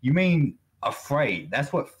 you mean afraid.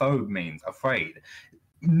 That's what phobe means. Afraid.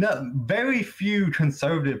 No, very few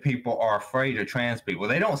conservative people are afraid of trans people.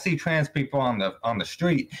 They don't see trans people on the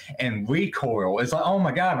street and recoil. It's like, oh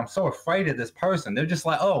my God, I'm so afraid of this person. They're just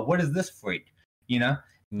like, oh, what is this freak? You know,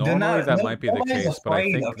 Normally that might be the nobody's case, but I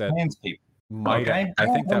afraid think of that trans people. might Okay, I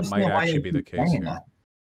don't think that might understand why actually you be the keep case saying here.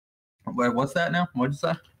 that. Wait, what's that now? What'd you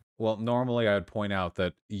say? Well, normally I'd point out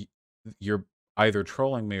that you're either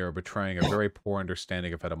trolling me or betraying a very poor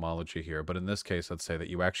understanding of etymology here. But in this case, I'd say that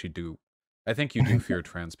you actually do. I think you do fear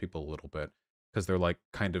trans people a little bit because they're like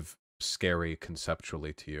kind of scary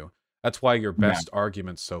conceptually to you. That's why your No, best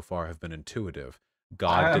arguments so far have been intuitive.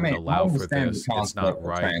 God I didn't mean, I allow for understand the this. It's not concept of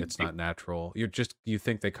right. trans It's people. not natural. You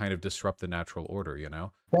think they kind of disrupt the natural order, you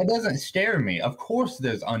know? That doesn't scare me. Of course,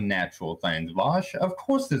 there's unnatural things, Vosh. Of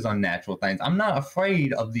course, there's unnatural things. I'm not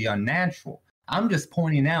afraid of the unnatural. I'm just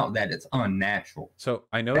pointing out that it's unnatural. So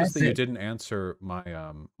I noticed That's that you it. didn't answer my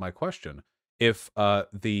my question. if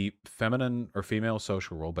the feminine or female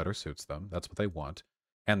social role better suits them, that's what they want,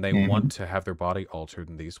 and they want to have their body altered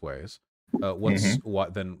in these ways,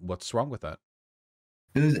 what's wrong with that?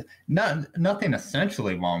 There's nothing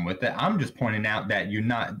essentially wrong with it. I'm just pointing out that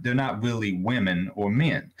they're not really women or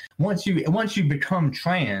men. Once you become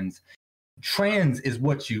trans is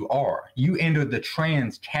what you are. You enter the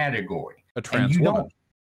trans category. A trans woman.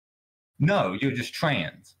 No, you're just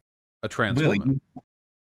trans. A trans woman.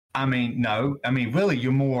 No. Really,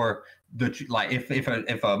 you're more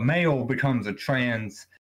if a male becomes a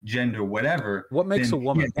transgender, whatever. What makes a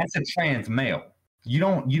woman? Yeah, that's a trans male. You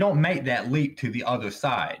don't make that leap to the other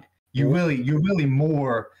side. You're really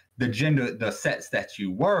more the gender, the sex that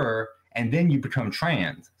you were, and then you become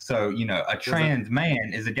trans. So, a trans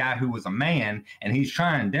man is a guy who was a man and he's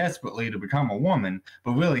trying desperately to become a woman,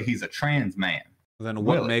 but really he's a trans man. Then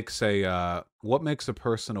what makes a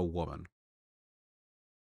person a woman?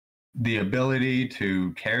 The ability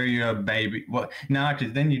to carry a baby. Well, no,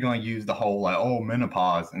 because then you're going to use the whole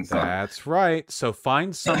menopause and stuff. That's right. So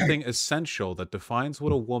find something essential that defines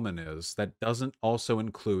what a woman is that doesn't also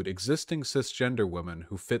include existing cisgender women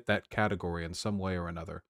who fit that category in some way or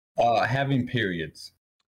another. Having periods.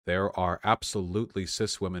 There are absolutely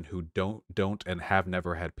cis women who don't and have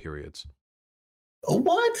never had periods.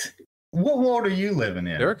 What? What world are you living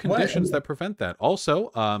in? There are conditions that prevent that.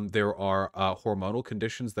 Also, there are hormonal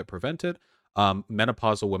conditions that prevent it.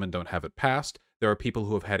 Menopausal women don't have it passed. There are people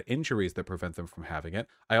who have had injuries that prevent them from having it.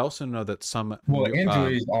 I also know that some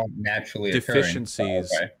injuries aren't naturally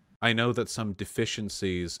deficiencies. Okay. I know that some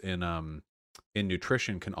deficiencies in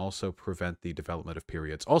nutrition can also prevent the development of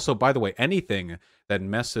periods. Also, by the way, anything that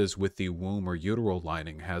messes with the womb or uteral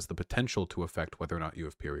lining has the potential to affect whether or not you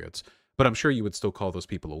have periods. But I'm sure you would still call those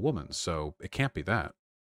people a woman, so it can't be that.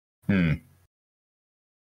 You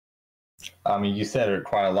said it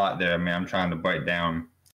quite a lot there. I'm trying to break down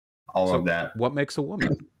all of that. What makes a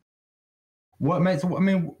woman? What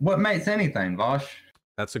makes anything, Vosh?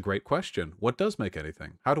 That's a great question. What does make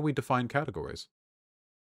anything? How do we define categories?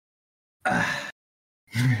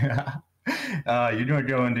 You're going to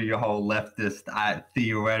go into your whole leftist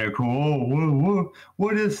theoretical,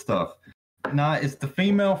 what is stuff? No, it's the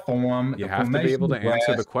female form. You have to be able to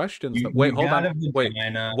answer the questions. Wait, hold on. Wait,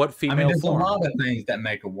 what female there's form? There's a lot of things that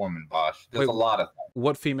make a woman, Bosch. There's a lot of things.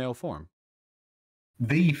 What female form?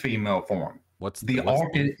 The female form. What's the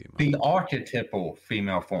archetypal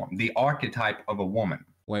female form? The archetype of a woman.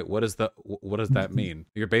 Wait, what does that mean?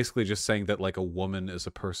 You're basically just saying that like a woman is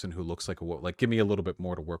a person who looks like a woman. Like, give me a little bit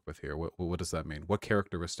more to work with here. What does that mean? What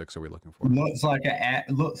characteristics are we looking for? Looks like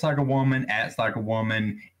a woman, acts like a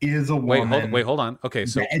woman, is a woman. Wait, hold on. Okay,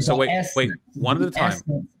 so wait, one at a time.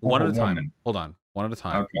 One at a time. Hold on, one at a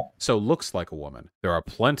time. Okay. So looks like a woman. There are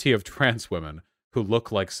plenty of trans women who look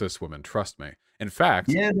like cis women. Trust me. In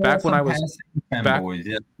fact, back when I was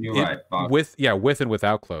with and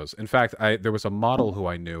without clothes. In fact, there was a model who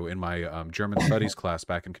I knew in my German studies class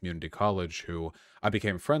back in community college who I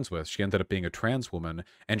became friends with. She ended up being a trans woman,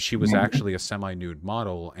 and she was actually a semi-nude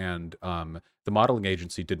model. And the modeling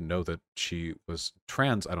agency didn't know that she was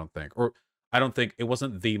trans. I don't think it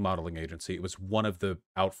wasn't the modeling agency. It was one of the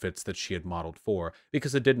outfits that she had modeled for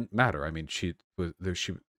because it didn't matter. I mean,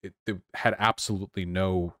 it had absolutely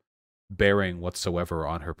no bearing whatsoever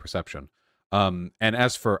on her perception. And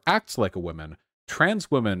as for acts like a woman,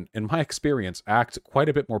 trans women, in my experience, act quite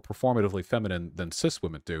a bit more performatively feminine than cis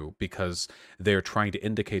women do because they're trying to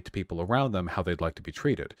indicate to people around them how they'd like to be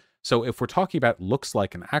treated. So if we're talking about looks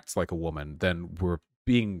like and acts like a woman, then we're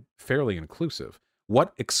being fairly inclusive.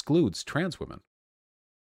 What excludes trans women?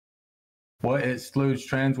 What excludes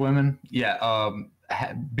trans women? Yeah,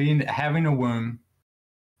 having a womb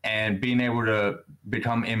and being able to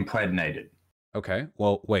become impregnated. Okay,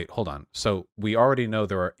 well, wait, hold on. So we already know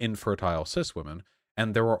there are infertile cis women,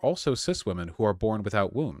 and there are also cis women who are born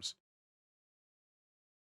without wombs.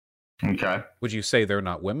 Okay. Would you say they're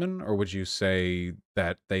not women, or would you say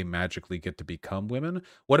that they magically get to become women?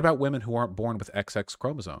 What about women who aren't born with XX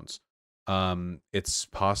chromosomes? It's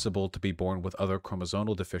possible to be born with other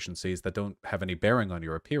chromosomal deficiencies that don't have any bearing on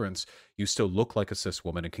your appearance. You still look like a cis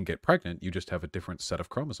woman and can get pregnant. You just have a different set of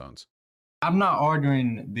chromosomes. I'm not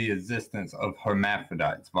arguing the existence of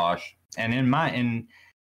hermaphrodites, Vosh. And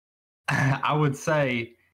I would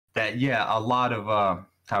say that, a lot of,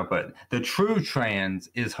 the true trans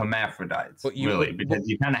is hermaphrodites, because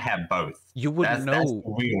you kind of have both. You wouldn't know. That's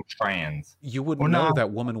the real trans. You wouldn't know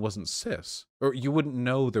that woman wasn't cis, or you wouldn't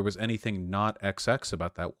know there was anything not XX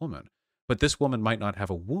about that woman. But this woman might not have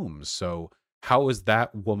a womb, so how is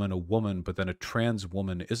that woman a woman, but then a trans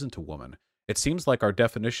woman isn't a woman? It seems like our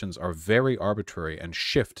definitions are very arbitrary and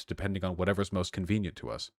shift depending on whatever's most convenient to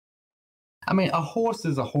us. I mean, a horse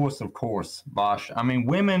is a horse, of course, Bosch. I mean,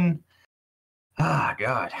 women. Ah,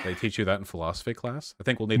 God. They teach you that in philosophy class? I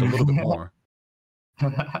think we'll need a little bit more.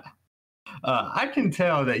 I can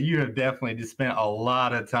tell that you have definitely just spent a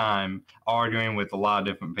lot of time arguing with a lot of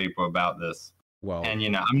different people about this. Well,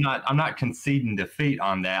 and I'm not conceding defeat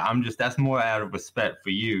on that. That's more out of respect for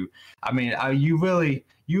you. I mean, you really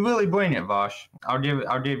bring it, Vosh. I'll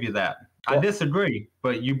give you that. Well, I disagree,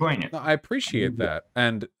 but you bring it. I appreciate that,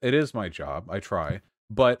 and it is my job. I try.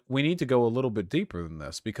 But we need to go a little bit deeper than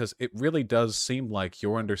this, because it really does seem like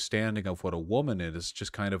your understanding of what a woman is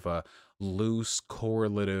just kind of a loose,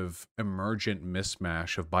 correlative, emergent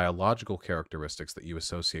mismatch of biological characteristics that you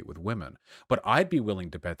associate with women. But I'd be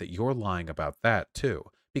willing to bet that you're lying about that too,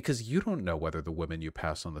 because you don't know whether the women you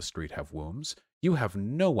pass on the street have wombs. You have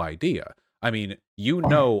no idea. I mean, you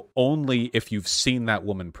know only if you've seen that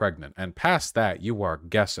woman pregnant, and past that, you are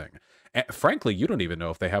guessing. And frankly, you don't even know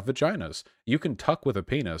if they have vaginas. You can tuck with a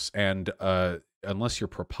penis, and unless you're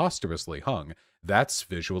preposterously hung, that's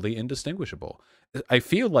visually indistinguishable. I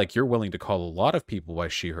feel like you're willing to call a lot of people by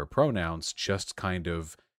she, her pronouns, just kind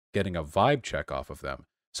of getting a vibe check off of them.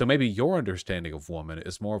 So maybe your understanding of woman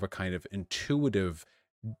is more of a kind of intuitive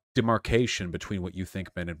demarcation between what you think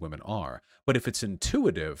men and women are. But if it's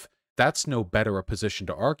intuitive, that's no better a position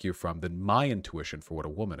to argue from than my intuition for what a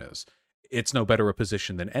woman is. It's no better a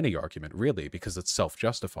position than any argument, really, because it's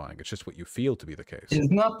self-justifying. It's just what you feel to be the case. Is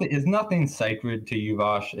nothing sacred to you,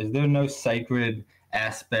 Vosh? Is there no sacred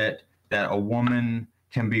aspect that a woman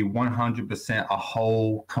can be 100% a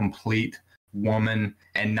whole, complete woman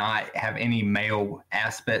and not have any male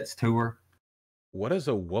aspects to her? What is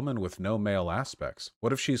a woman with no male aspects?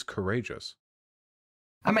 What if she's courageous?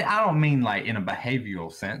 I mean, I don't mean like in a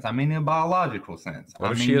behavioral sense. I mean in a biological sense.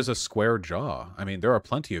 What if she has a square jaw? I mean, there are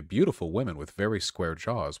plenty of beautiful women with very square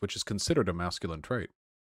jaws, which is considered a masculine trait.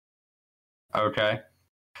 Okay.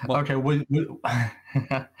 Well, okay.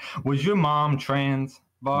 Was your mom trans,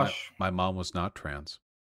 Bosch? My mom was not trans.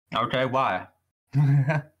 Okay. Why?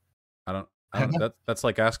 That's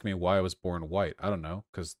like asking me why I was born white. I don't know,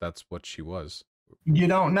 because that's what she was. You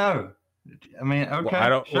don't know. I mean, okay. Well, I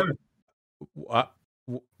don't. Sure.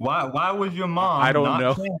 Why was your mom? I don't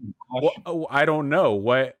know. I don't know.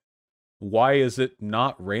 Why is it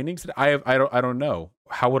not raining today? I don't know.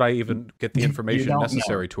 How would I even get the information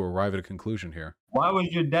necessary to arrive at a conclusion here? Why was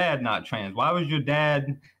your dad not trans? Why was your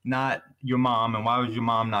dad not your mom, and why was your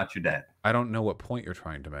mom not your dad? I don't know what point you're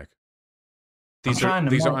trying to make. These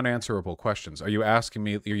are unanswerable questions. Are you asking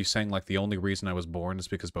me? Are you saying like the only reason I was born is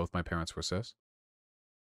because both my parents were cis?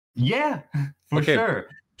 Yeah, for sure.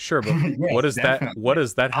 Sure, but yes, what does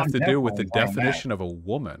that have to do with the definition of a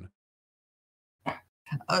woman?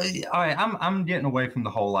 All right, I'm getting away from the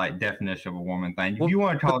whole like definition of a woman thing. If you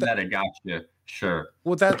want to call that a gotcha, sure.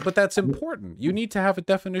 Well, that's important. You need to have a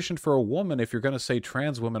definition for a woman if you're going to say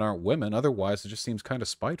trans women aren't women. Otherwise, it just seems kind of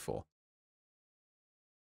spiteful.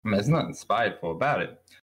 I mean, there's nothing spiteful about it.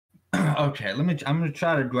 Okay, I'm going to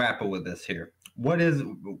try to grapple with this here. What is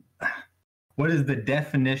the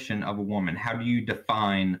definition of a woman? How do you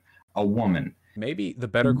define a woman? Maybe the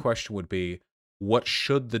better question would be, what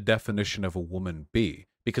should the definition of a woman be?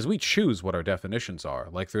 Because we choose what our definitions are.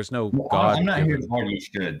 Like, there's no God. I'm not here to argue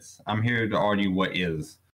shoulds. I'm here to argue what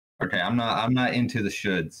is. Okay, I'm not into the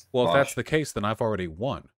shoulds. Well, if that's the case, then I've already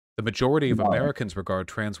won. The majority of Americans regard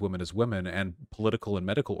trans women as women, and political and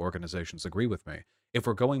medical organizations agree with me. If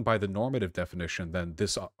we're going by the normative definition, then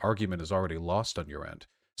this argument is already lost on your end.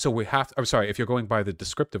 So we have to, I'm sorry, if you're going by the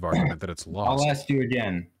descriptive argument, that it's lost. I'll ask you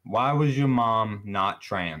again. Why was your mom not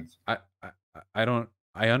trans? I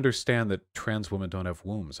understand that trans women don't have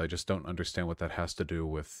wombs. I just don't understand what that has to do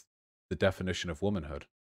with the definition of womanhood.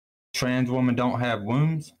 Trans women don't have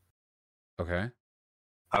wombs? Okay.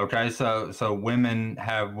 Okay, so women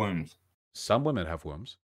have wombs. Some women have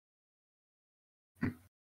wombs.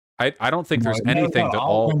 I don't think there's anything that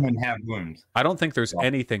all women have wombs. I don't think there's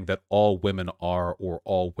anything that all women are or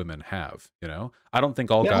all women have. You know, I don't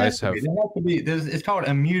think all guys have. There has to be. It's called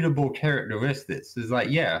immutable characteristics. It's like,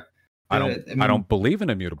 yeah. I don't believe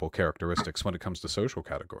in immutable characteristics when it comes to social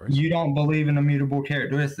categories. You don't believe in immutable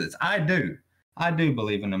characteristics. I do. I do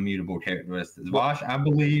believe in immutable characteristics. Wash, I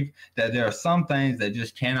believe that there are some things that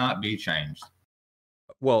just cannot be changed.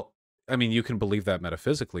 Well, I mean, you can believe that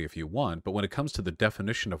metaphysically if you want, but when it comes to the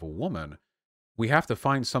definition of a woman, we have to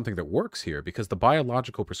find something that works here, because the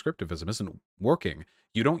biological prescriptivism isn't working.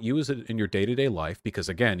 You don't use it in your day-to-day life because,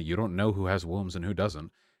 again, you don't know who has wombs and who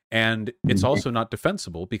doesn't. And it's also not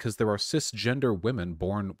defensible because there are cisgender women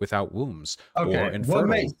born without wombs or infertile. What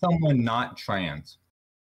makes someone not trans?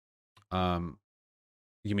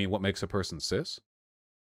 You mean what makes a person cis?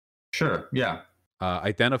 Sure, yeah.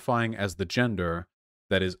 Identifying as the gender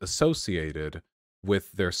that is associated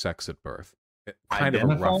with their sex at birth. Kind of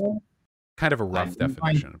a rough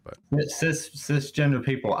definition, but cisgender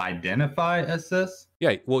people identify as cis?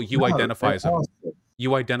 Yeah, well, you identify as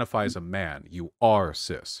a man. You are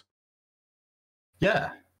cis.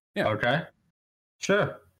 Yeah. Yeah. Okay.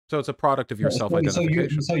 Sure. So it's a product of your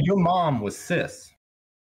self-identification. So your mom was cis.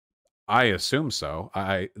 I assume so.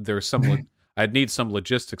 I'd need some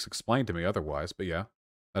logistics explained to me otherwise, but yeah,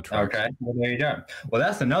 that's right. Okay. Well, there you go. Well,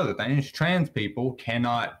 that's another thing. Is trans people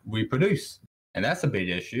cannot reproduce, and that's a big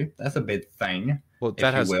issue. That's a big thing. Well,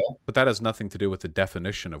 but that has nothing to do with the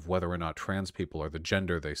definition of whether or not trans people are the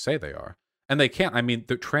gender they say they are, and they can't. I mean,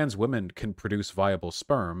 the trans women can produce viable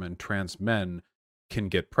sperm, and trans men can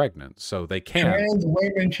get pregnant, so they can. Trans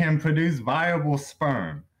women can produce viable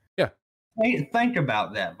sperm. Yeah. Think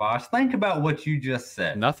about that, Vosh. Think about what you just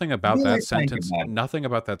said. Nothing about that sentence. Nothing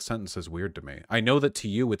about that sentence is weird to me. I know that to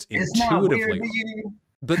you it's intuitively, not weird to you.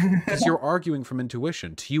 But because you're arguing from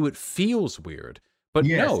intuition, to you it feels weird. But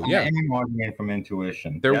yes, no, yeah, I'm arguing from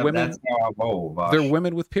intuition. There are women. That's how I roll, Vosh. There are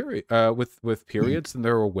women with with periods, and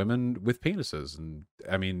there are women with penises, and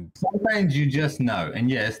I mean, some things you just know, and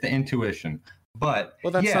yeah, it's the intuition. But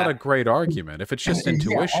well, that's not a great argument. If it's just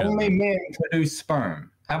intuition, only men produce sperm.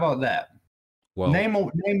 How about that? Well,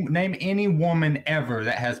 name any woman ever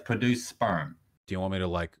that has produced sperm. Do you want me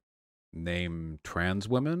to name trans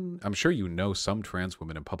women? I'm sure you know some trans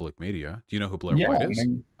women in public media. Do you know who Blair White is?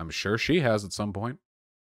 I'm sure she has at some point.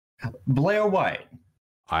 Blair White.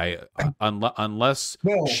 Unless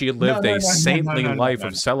she lived a saintly life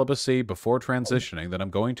of celibacy before transitioning, then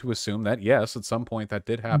I'm going to assume that yes, at some point that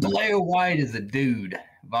did happen. Blair White is a dude,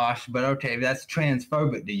 Vosh, but okay, that's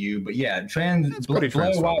transphobic to you. But yeah,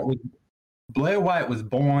 Blair White was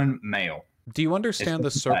born male. Do you understand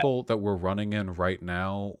the circle that we're running in right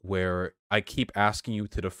now, where I keep asking you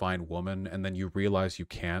to define woman, and then you realize you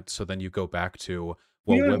can't, so then you go back to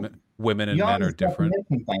women and men are different.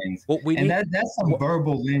 Well, that's some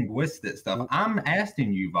verbal linguistic stuff. I'm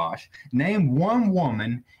asking you, Vosh, name one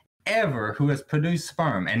woman ever who has produced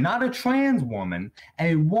sperm, and not a trans woman,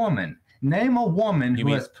 a woman. Name a woman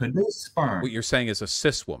who has produced sperm. What you're saying is a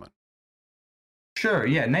cis woman. Sure,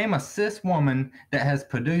 yeah. Name a cis woman that has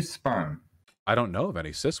produced sperm. I don't know of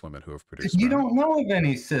any cis women who have produced sperm. You don't know of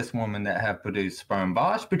any cis women that have produced sperm,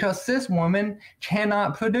 Bosch, because cis women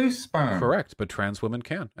cannot produce sperm. Correct, but trans women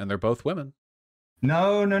can, and they're both women.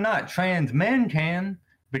 No, not. Trans men can,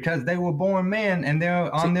 because they were born men and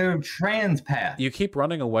they're on their trans path. You keep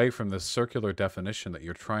running away from the circular definition that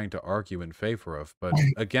you're trying to argue in favor of. But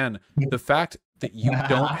again, the fact that you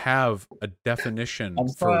don't have a definition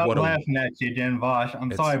for what I'm laughing at you, Jen Vosh.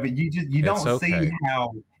 I'm sorry, but you don't see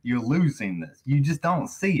how you're losing this. You just don't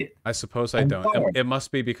see it. I suppose I don't. It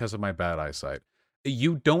must be because of my bad eyesight.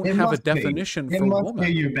 You don't have a definition for woman. It must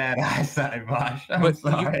be your bad eyesight, Vosh. But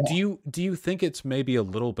sorry. Do you think it's maybe a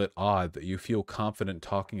little bit odd that you feel confident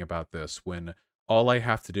talking about this when all I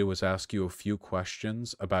have to do is ask you a few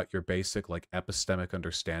questions about your basic epistemic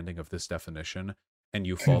understanding of this definition, and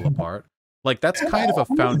you fall apart? That's kind of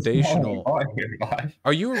a foundational.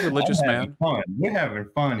 Are you a religious man? We're having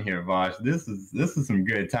fun here, Vosh. This is some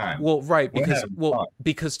good time. Well, right,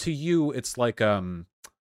 because to you it's like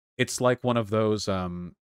one of those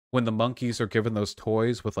when the monkeys are given those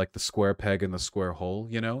toys with the square peg and the square hole,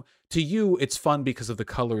 to you it's fun because of the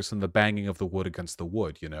colors and the banging of the wood against the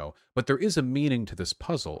wood, but there is a meaning to this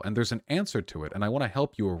puzzle and there's an answer to it, and I want to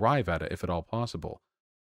help you arrive at it if at all possible.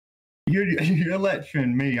 You're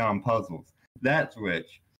lecturing me on puzzles. That's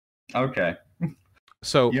rich. Okay.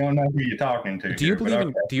 So you don't know who you're talking to. Do you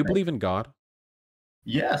believe in God?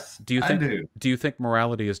 Yes. I do. Do you think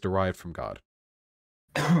morality is derived from God?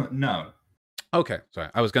 No. Okay, sorry.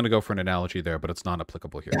 I was going to go for an analogy there, but it's not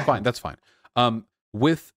applicable here. Fine, that's fine.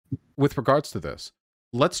 With regards to this,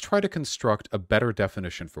 let's try to construct a better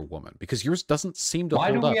definition for woman, because yours doesn't seem to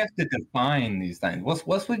hold up. Why do we have to define these things?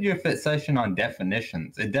 What's with your fixation on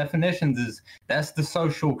definitions? That's the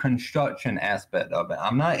social construction aspect of it.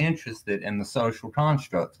 I'm not interested in the social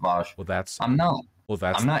constructs, Vosh. I'm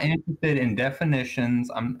not interested in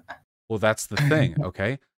definitions. Well, that's the thing,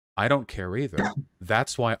 okay? I don't care either.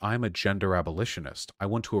 That's why I'm a gender abolitionist. I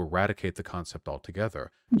want to eradicate the concept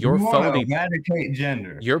altogether. Your eradicate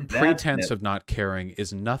gender. Your pretense of not caring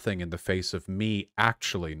is nothing in the face of me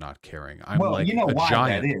actually not caring. I'm you know a why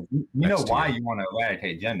giant. That is. You know why you want to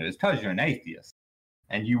eradicate gender? It's because you're an atheist.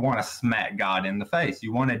 and you want to smack God in the face.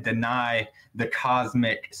 You want to deny the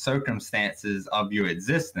cosmic circumstances of your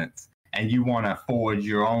existence, and you want to forge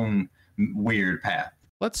your own weird path.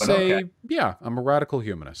 Let's say, yeah, I'm a radical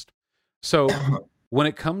humanist. So when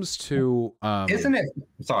it comes to... Isn't it...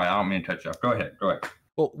 Sorry, I don't mean to touch you off. Go ahead.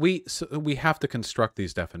 Well, we have to construct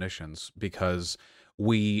these definitions because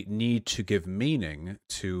we need to give meaning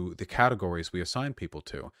to the categories we assign people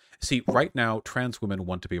to. See, right now, trans women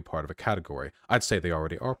want to be a part of a category. I'd say they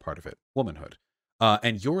already are part of it, womanhood.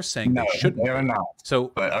 And you're saying they shouldn't they're be. Not.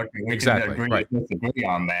 So, but okay, we exactly, can agree, disagree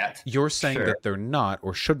on that. You're saying that they're not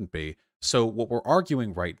or shouldn't be. So what we're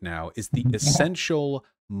arguing right now is the essential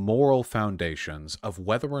moral foundations of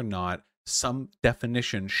whether or not some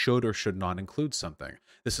definition should or should not include something.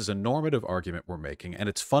 This is a normative argument we're making, and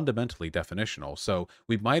it's fundamentally definitional. So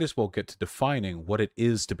we might as well get to defining what it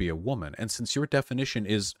is to be a woman. And since your definition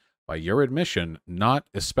is, by your admission, not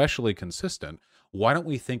especially consistent, why don't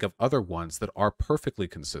we think of other ones that are perfectly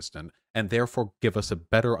consistent and therefore give us a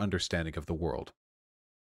better understanding of the world?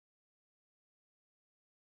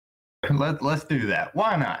 Let's do that.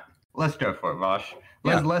 Why not? Let's go for it, Vosh.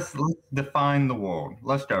 Let's define the world.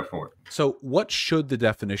 Let's go for it. So what should the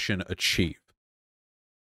definition achieve?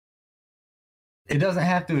 It doesn't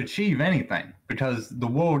have to achieve anything because the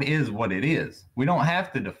world is what it is. We don't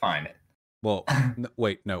have to define it. Well,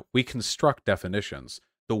 wait, no. We construct definitions.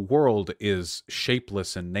 The world is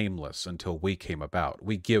shapeless and nameless until we came about.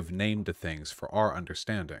 We give name to things for our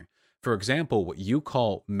understanding. For example, what you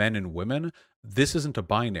call men and women, this isn't a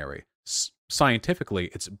binary. Scientifically,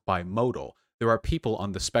 it's bimodal. There are people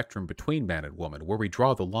on the spectrum between man and woman. Where we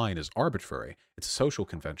draw the line is arbitrary. It's a social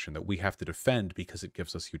convention that we have to defend because it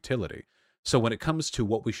gives us utility. So when it comes to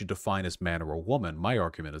what we should define as man or a woman, my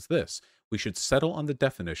argument is this. We should settle on the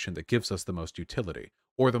definition that gives us the most utility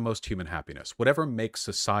or the most human happiness, whatever makes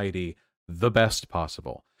society the best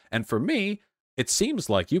possible. And for me, it seems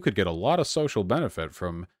like you could get a lot of social benefit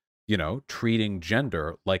from, you know, treating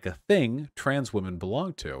gender like a thing trans women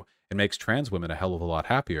belong to. It makes trans women a hell of a lot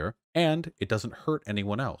happier, and it doesn't hurt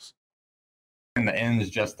anyone else. And the ends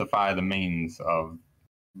justify the means of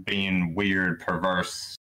being weird,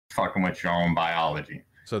 perverse, fucking with your own biology.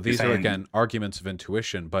 So these are, again, arguments of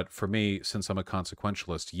intuition, but for me, since I'm a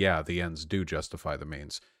consequentialist, yeah, the ends do justify the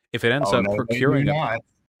means. If it ends up procuring a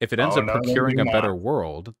better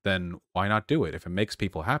world, then why not do it? If it makes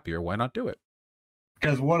people happier, why not do it?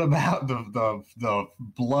 Because what about the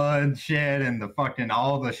bloodshed and the fucking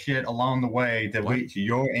all the shit along the way to reach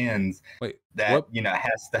your ends? Wait, that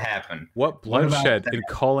has to happen. What bloodshed in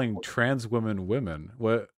calling trans women women?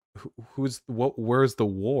 Where's the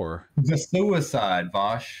war? The suicide,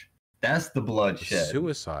 Vosh. That's the bloodshed.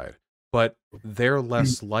 Suicide. But they're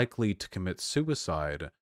less likely to commit suicide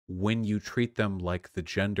when you treat them like the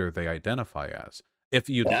gender they identify as. If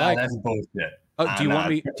you'd like, that's bullshit. Oh, do you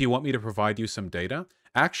want me to provide you some data?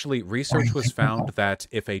 Actually, research was found that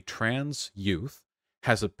if a trans youth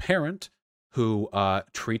has a parent who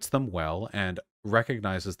treats them well and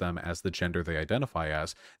recognizes them as the gender they identify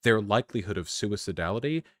as, their likelihood of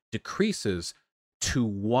suicidality decreases to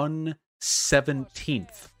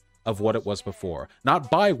 1/17th of what it was before. Not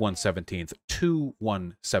by 1/17th, to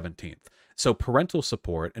 1/17th. So parental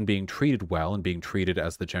support and being treated well and being treated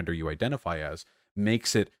as the gender you identify as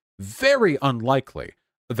makes it very unlikely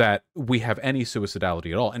that we have any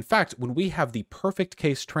suicidality at all. In fact, when we have the perfect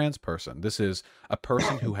case trans person, this is a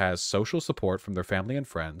person who has social support from their family and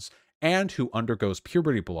friends and who undergoes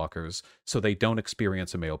puberty blockers so they don't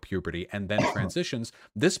experience a male puberty and then transitions,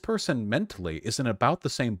 this person mentally is in about the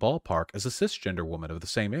same ballpark as a cisgender woman of the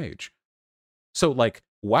same age. So, like,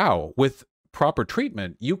 wow, with proper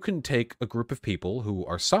treatment, you can take a group of people who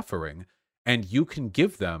are suffering and you can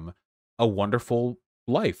give them a wonderful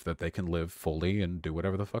life that they can live fully and do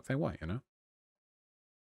whatever the fuck they want, you know?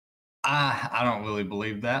 I don't really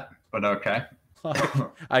believe that, but okay.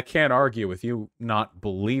 I can't argue with you not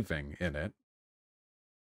believing in it.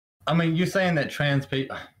 I mean, you're saying that trans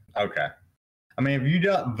people... Okay. I mean, if you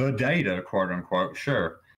got the data, quote unquote,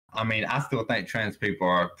 sure. I mean, I still think trans people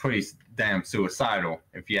are pretty damn suicidal,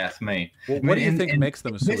 if you ask me. Well, what do you think makes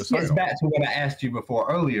them suicidal? This gets back to what I asked you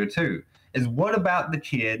before earlier, too, is what about the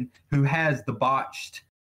kid who has the botched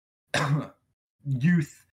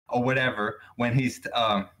youth or whatever when he's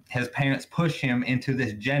his parents push him into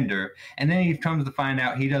this gender, and then he comes to find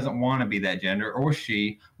out he doesn't want to be that gender, or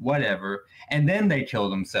she, whatever, and then they kill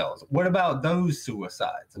themselves. What about those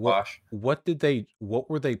suicides, Wash? What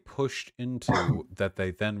were they pushed into that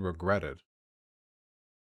they then regretted?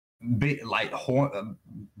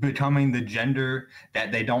 Becoming the gender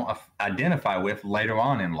that they don't identify with later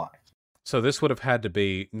on in life. So this would have had to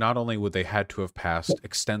be, not only would they had to have passed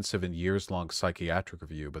extensive and years-long psychiatric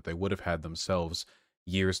review, but they would have had themselves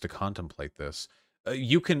years to contemplate this.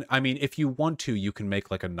 You can, I mean, if you want to, you can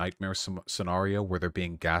make like a nightmare scenario where they're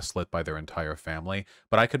being gaslit by their entire family,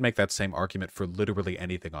 but I could make that same argument for literally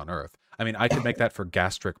anything on Earth. I mean, I could make that for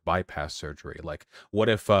gastric bypass surgery. Like, what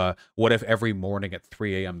if every morning at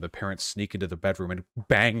 3 a.m. the parents sneak into the bedroom and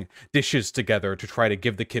bang dishes together to try to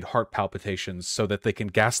give the kid heart palpitations so that they can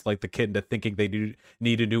gaslight the kid into thinking they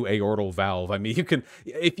need a new aortal valve? I mean, you can,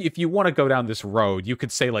 if you want to go down this road, you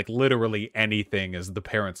could say like literally anything as the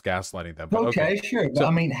parents gaslighting them. But okay, sure. But so,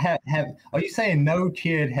 I mean, are you saying no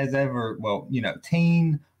kid has ever, well, you know,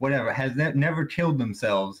 teen, whatever, has never killed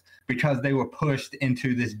themselves because they were pushed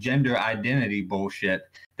into this gender identity bullshit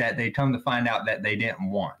that they come to find out that they didn't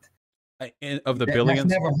want? Of the billions,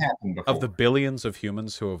 that's never happened before. Of the billions of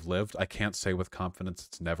humans who have lived, I can't say with confidence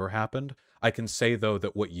it's never happened. I can say, though,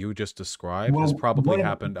 that what you just described has probably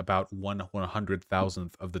happened about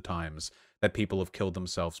 1/100,000th of the times that people have killed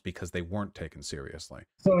themselves because they weren't taken seriously.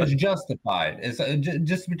 So it's justified. It's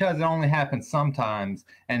just because it only happens sometimes,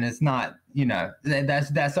 and it's not, you know,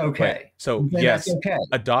 that's okay. Right. So yes, okay.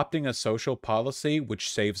 Adopting a social policy which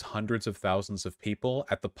saves hundreds of thousands of people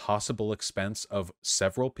at the possible expense of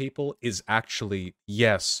several people is actually,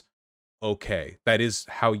 yes, okay. That is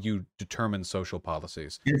how you determine social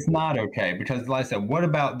policies. It's not okay because, like I said, what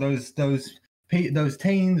about those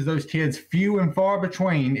teens, those kids, few and far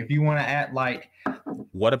between? If you want to act like,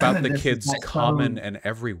 what about the kids common and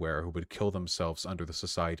everywhere who would kill themselves under the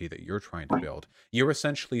society that you're trying to build? You're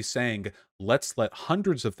essentially saying, let's let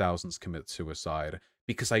hundreds of thousands commit suicide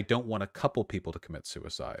because I don't want a couple people to commit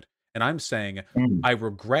suicide. And I'm saying, I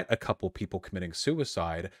regret a couple people committing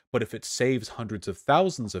suicide, but if it saves hundreds of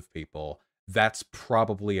thousands of people, that's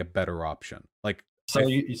probably a better option. Like, so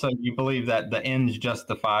you believe that the ends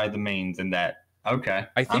justify the means, and that okay?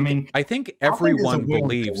 I think everyone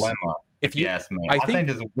believes. Dilemma, if you ask me, I think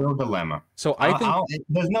there's a real dilemma. So I think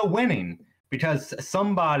there's no winning because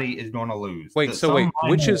somebody is going to lose. Wait,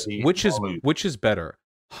 which is better?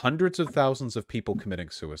 Hundreds of thousands of people committing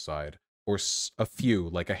suicide, or a few,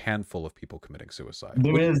 like a handful of people committing suicide?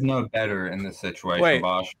 There is no better in this situation,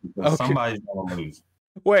 Bosch, because somebody's going to lose.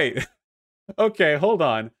 Wait, okay, hold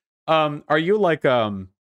on. Are you like are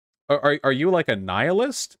you like a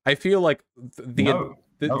nihilist? I feel like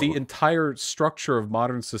the entire structure of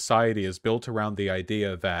modern society is built around the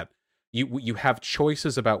idea that you have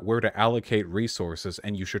choices about where to allocate resources,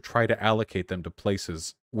 and you should try to allocate them to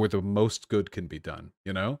places where the most good can be done,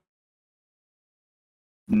 you know?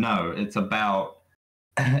 No, it's about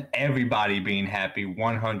everybody being happy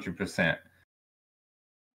 100%.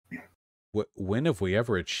 When have we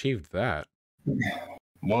ever achieved that?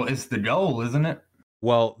 Well, it's the goal, isn't it?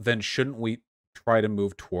 Well, then shouldn't we try to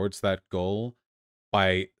move towards that goal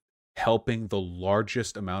by helping the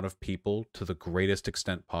largest amount of people to the greatest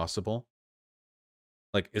extent possible?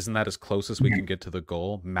 Like, isn't that as close as we can get to the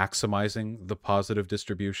goal, maximizing the positive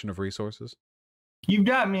distribution of resources? You've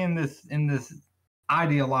got me in this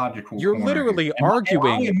ideological You're corner. Literally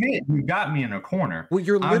arguing. I admit you got me in a corner. Well,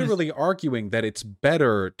 you're literally arguing that it's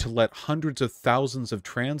better to let hundreds of thousands of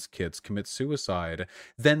trans kids commit suicide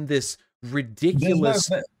than this ridiculous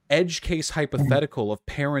edge case hypothetical of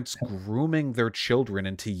parents grooming their children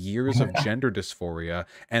into years of gender dysphoria,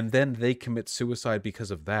 and then they commit suicide because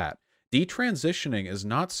of that. Detransitioning is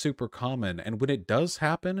not super common, and when it does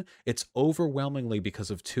happen, it's overwhelmingly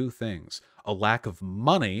because of two things: a lack of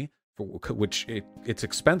money, which it's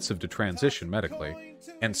expensive to transition medically,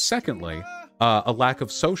 and secondly, a lack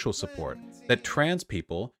of social support. That trans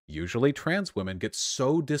people, usually trans women, get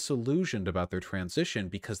so disillusioned about their transition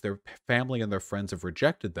because their family and their friends have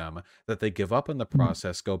rejected them that they give up in the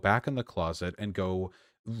process, go back in the closet, and go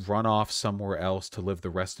run off somewhere else to live the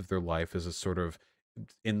rest of their life as a sort of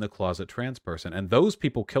in the closet trans person. And those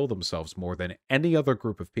people kill themselves more than any other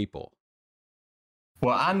group of people.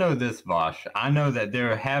 Well, I know this, Vosh. I know that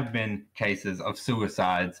there have been cases of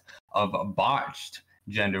suicides of botched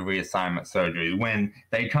gender reassignment surgeries when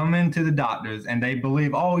they come into the doctors and they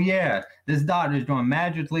believe, oh yeah, this doctor is going to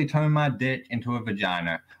magically turn my dick into a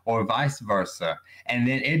vagina, or vice versa. And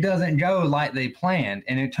then it doesn't go like they planned.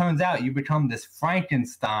 And it turns out you become this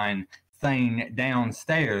Frankenstein thing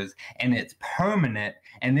downstairs, and it's permanent.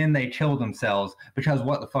 And then they kill themselves because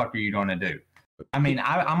what the fuck are you going to do? I mean,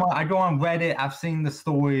 I go on Reddit. I've seen the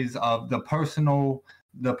stories of the personal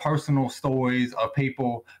stories of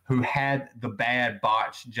people who had the bad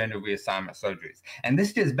botched gender reassignment surgeries. And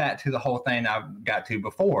this gets back to the whole thing I got to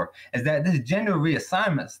before, is that this gender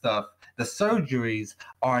reassignment stuff, the surgeries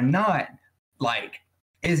are not like,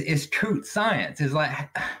 it's truth science. It's like,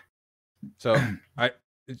 So I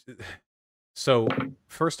so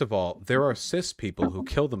first of all, there are cis people who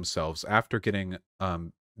kill themselves after getting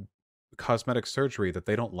cosmetic surgery that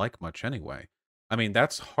they don't like much anyway. I mean,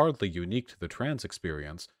 that's hardly unique to the trans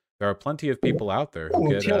experience. There are plenty of people out there who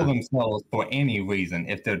Will get kill themselves for any reason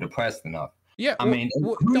if they're depressed enough. yeah, I mean,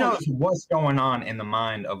 who knows what's going on in the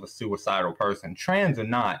mind of a suicidal person, trans or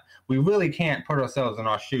not? We really can't put ourselves in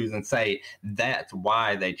our shoes and say that's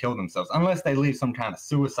why they killed themselves, unless they leave some kind of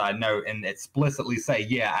suicide note and explicitly say,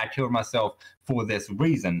 yeah, I killed myself for this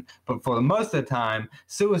reason. But for the most of the time,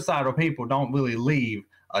 suicidal people don't really leave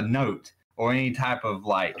a note or any type of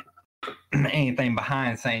like anything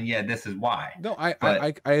behind saying, yeah, this is why. No, I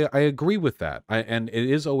agree with that. And it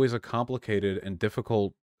is always a complicated and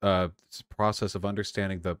difficult process of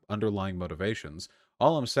understanding the underlying motivations.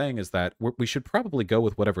 All I'm saying is that we should probably go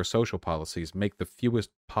with whatever social policies make the fewest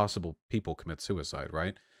possible people commit suicide,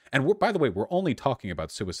 right? And by the way, we're only talking about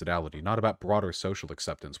suicidality, not about broader social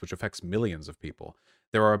acceptance, which affects millions of people.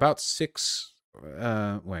 There are about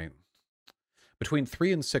between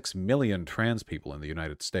 3 and 6 million trans people in the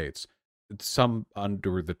United States, some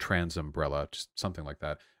under the trans umbrella, just something like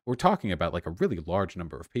that. We're talking about like a really large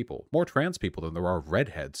number of people, more trans people than there are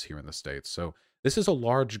redheads here in the States. So this is a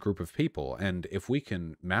large group of people. And if we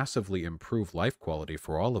can massively improve life quality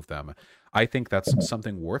for all of them, I think that's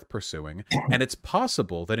something worth pursuing. And it's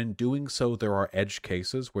possible that in doing so, there are edge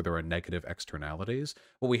cases where there are negative externalities,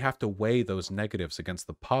 but we have to weigh those negatives against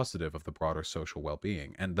the positive of the broader social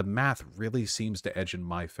well-being. And the math really seems to edge in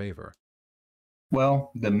my favor.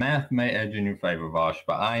 Well, the math may edge in your favor, Vosh,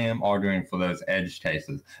 but I am arguing for those edge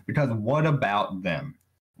cases because what about them?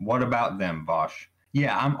 What about them, Vosh?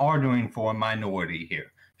 Yeah, I'm arguing for a minority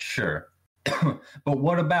here, sure, but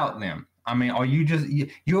what about them? I mean, are you just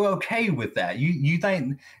you're okay with that? You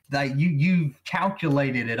think that you've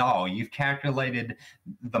calculated it all? You've calculated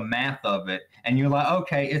the math of it, and you're like,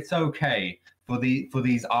 okay, it's okay for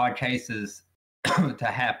these odd cases to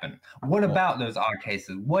happen. What about those odd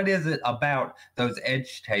cases? What is it about those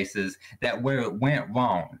edge cases that where it went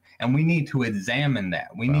wrong? And we need to examine that.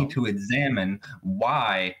 We need to examine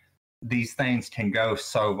why these things can go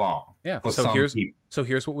so wrong. Yeah. So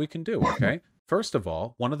here's what we can do. Okay. First of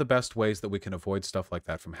all, one of the best ways that we can avoid stuff like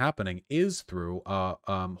that from happening is through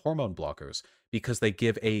hormone blockers, because they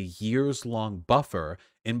give a years-long buffer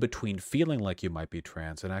in between feeling like you might be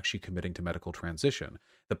trans and actually committing to medical transition.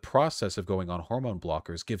 The process of going on hormone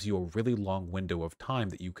blockers gives you a really long window of time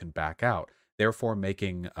that you can back out, therefore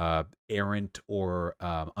making errant or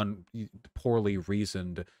poorly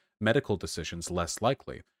reasoned medical decisions less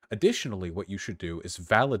likely. Additionally, what you should do is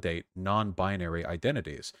validate non-binary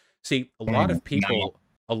identities. See, a lot of people,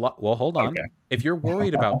 well, hold on. Okay. If you're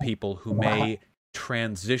worried about people who may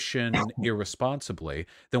transition irresponsibly,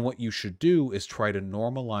 then what you should do is try to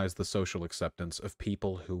normalize the social acceptance of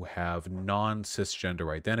people who have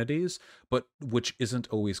non-cisgender identities, but which isn't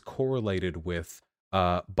always correlated with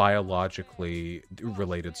biologically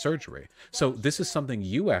related surgery. So this is something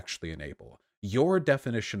you actually enable. Your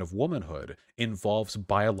definition of womanhood involves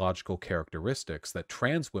biological characteristics that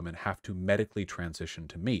trans women have to medically transition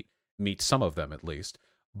to meet some of them at least.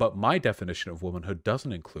 But my definition of womanhood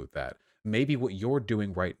doesn't include that. Maybe what you're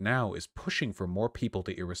doing right now is pushing for more people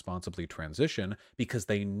to irresponsibly transition because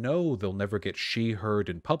they know they'll never get she-heard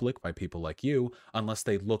in public by people like you unless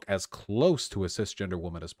they look as close to a cisgender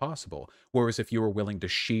woman as possible. Whereas if you were willing to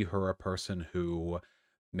she-her a person who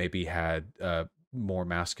maybe had more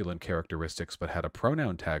masculine characteristics but had a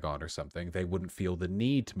pronoun tag on or something, they wouldn't feel the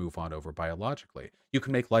need to move on over biologically. You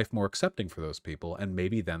can make life more accepting for those people, and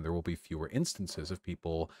maybe then there will be fewer instances of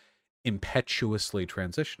people impetuously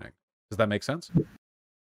transitioning. Does that make sense?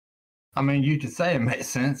 I mean, you could say it makes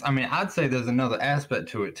sense. I mean, I'd say there's another aspect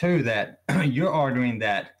to it too, that you're arguing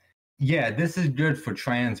that, yeah, this is good for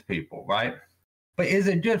trans people, right? But is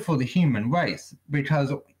it good for the human race?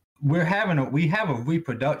 Because we have a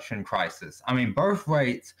reproduction crisis. I mean, birth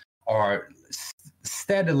rates are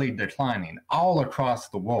steadily declining all across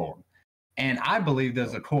the world. And I believe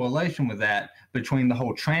there's a correlation with that between the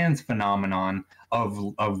whole trans phenomenon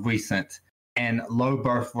of recent and low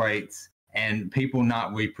birth rates and people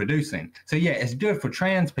not reproducing. So yeah, it's good for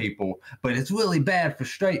trans people, but it's really bad for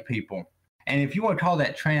straight people. And if you want to call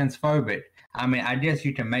that transphobic, I mean, I guess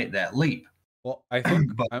you can make that leap. Well, I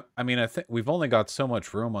think, I think we've only got so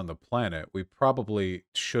much room on the planet. We probably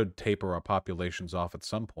should taper our populations off at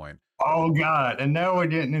some point. Oh, God. And now we're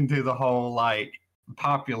getting into the whole, like,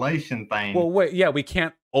 population thing. Well, wait, yeah, we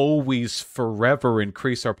can't always forever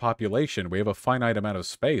increase our population. We have a finite amount of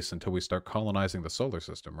space until we start colonizing the solar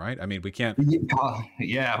system, right? I mean, we can't.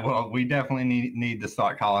 Yeah, well, we definitely need to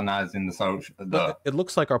start colonizing the social. It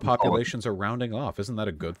looks like our populations are rounding off. Isn't that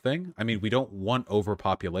a good thing? I mean, we don't want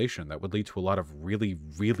overpopulation. That would lead to a lot of really,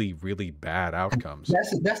 really, really bad outcomes.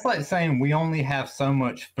 That's like saying we only have so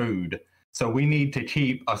much food. So we need to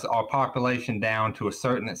keep our population down to a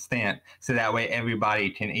certain extent so that way everybody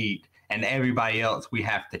can eat, and everybody else we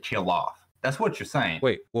have to kill off. That's what you're saying.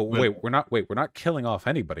 Wait, we're not killing off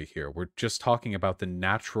anybody here. We're just talking about the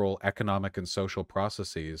natural economic and social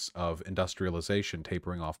processes of industrialization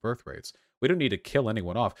tapering off birth rates. We don't need to kill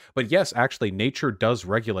anyone off. But yes, actually, nature does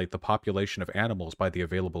regulate the population of animals by the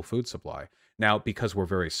available food supply. Now, because we're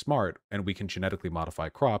very smart and we can genetically modify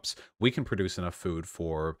crops, we can produce enough food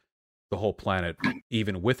for the whole planet,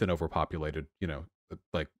 even with an overpopulated,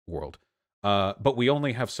 like world. But we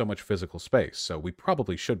only have so much physical space, so we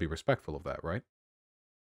probably should be respectful of that, right?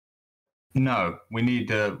 No, we need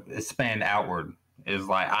to expand outward. Is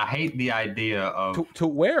like, I hate the idea of to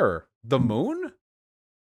where? The moon?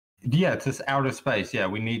 Yeah, to outer space. Yeah,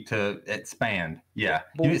 we need to expand. Yeah,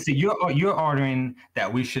 well, you're arguing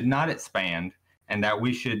that we should not expand and that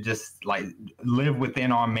we should just like live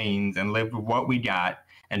within our means and live with what we got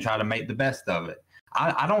and try to make the best of it.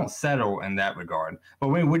 I don't settle in that regard. But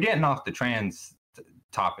we're getting off the trans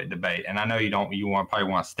topic debate, and I know you don't. You probably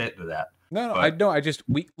want to stick to that. No, I know.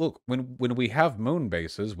 We look, when we have moon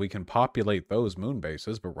bases, we can populate those moon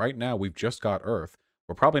bases. But right now, we've just got Earth.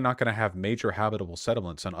 We're probably not going to have major habitable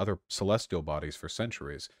settlements on other celestial bodies for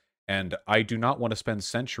centuries. And I do not want to spend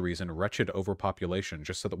centuries in wretched overpopulation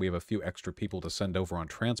just so that we have a few extra people to send over on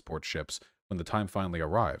transport ships when the time finally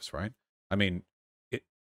arrives. Right? I mean.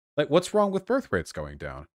 Like, what's wrong with birth rates going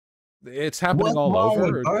down? It's happening all over. What's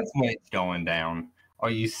wrong with birth rates going down? Are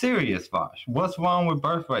you serious, Vosh? What's wrong with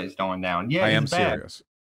birth rates going down? Yeah, I am serious.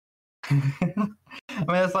 I mean,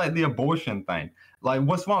 it's like the abortion thing. Like,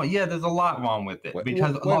 what's wrong? Yeah, there's a lot wrong with it.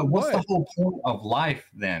 Because what's the whole point of life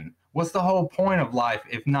then? What's the whole point of life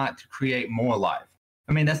if not to create more life?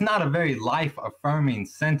 I mean, that's not a very life-affirming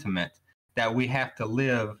sentiment that we have to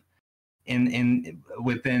live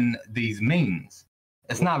within these means.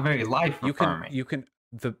 It's not very life-affirming.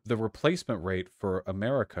 The replacement rate for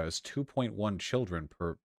America is 2.1 children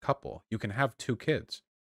per couple. You can have 2 kids.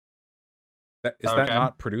 That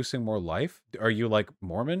not producing more life? Are you like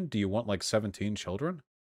Mormon? Do you want like 17 children?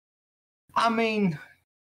 I mean,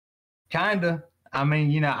 kinda. I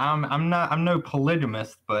mean, I'm no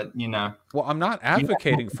polygamist, but Well, I'm not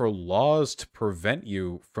advocating for laws to prevent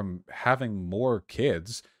you from having more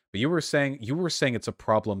kids. But you were saying it's a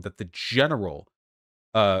problem that the general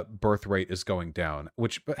birth rate is going down,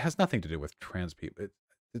 which has nothing to do with trans people.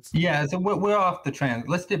 So we're off the trans.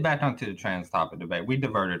 Let's get back onto the trans topic debate. We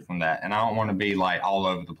diverted from that, and I don't want to be like all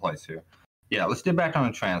over the place here. Yeah, let's get back on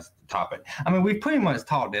the trans topic. I mean, we've pretty much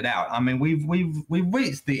talked it out. I mean, we've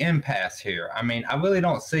reached the impasse here. I mean, I really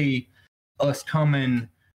don't see us finding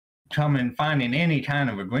any kind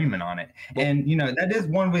of agreement on it. And that is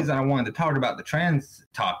one reason I wanted to talk about the trans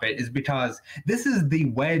topic, is because this is the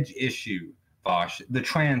wedge issue. Vosh, the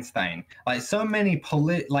trans thing, like so many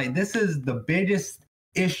this is the biggest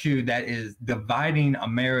issue that is dividing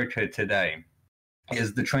America today,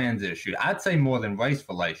 is the trans issue. I'd say more than race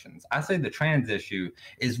relations. I say the trans issue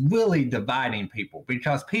is really dividing people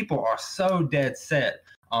because people are so dead set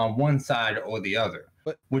on one side or the other.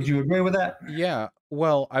 But would you agree with that? Yeah,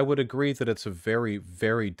 well, I would agree that it's a very,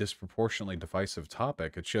 very disproportionately divisive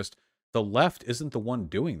topic. It's just the left isn't the one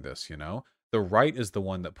doing this, The right is the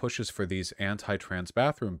one that pushes for these anti-trans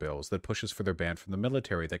bathroom bills, that pushes for their ban from the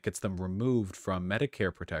military, that gets them removed from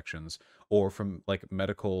Medicare protections or from like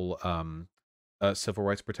medical civil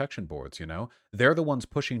rights protection boards, They're the ones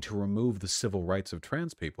pushing to remove the civil rights of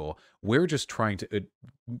trans people. We're just trying to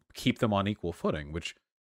keep them on equal footing, which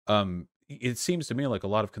it seems to me like a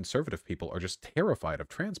lot of conservative people are just terrified of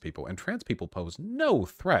trans people, and trans people pose no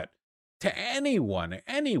threat to anyone,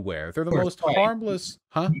 anywhere. They're the most harmless.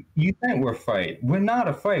 Huh? You think we're afraid? We're not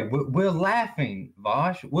afraid. We're laughing,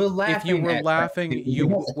 Vosh. We're laughing. If you were laughing,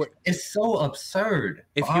 it's so absurd.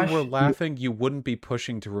 If you were laughing, you wouldn't be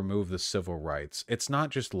pushing to remove the civil rights. It's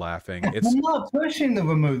not just laughing. I'm not pushing to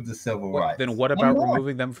remove the civil rights. Then what about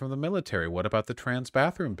removing them from the military? What about the trans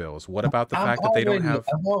bathroom bills? What about the fact that they don't have...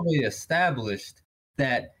 I've already established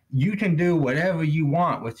that you can do whatever you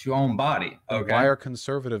want with your own body. Okay. Why are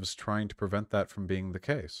conservatives trying to prevent that from being the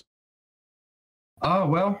case? Oh,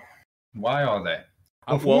 well, why are they?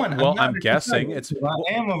 I'm guessing it's.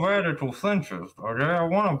 I am a radical centrist. Okay, I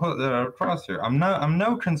want to put that across here. I'm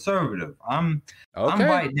no conservative. I'm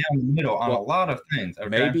right down the middle on a lot of things. Okay?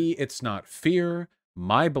 Maybe it's not fear.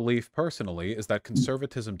 My belief personally is that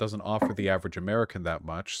conservatism doesn't offer the average American that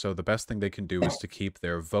much, so the best thing they can do is to keep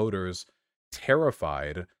their voters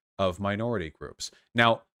terrified of minority groups.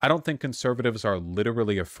 Now, I don't think conservatives are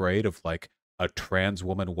literally afraid of like a trans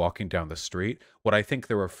woman walking down the street. What I think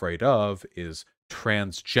they're afraid of is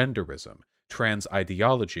transgenderism, trans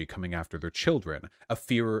ideology coming after their children, a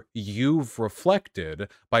fear you've reflected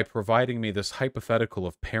by providing me this hypothetical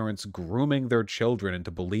of parents grooming their children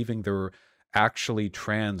into believing they're actually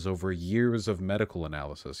trans over years of medical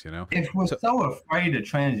analysis, you know? If we're so afraid of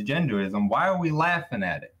transgenderism, why are we laughing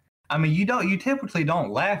at it? I mean, you typically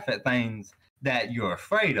don't laugh at things that you're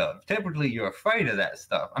afraid of. Typically, you're afraid of that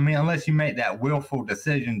stuff. I mean, unless you make that willful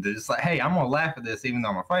decision to just like, hey, I'm going to laugh at this even though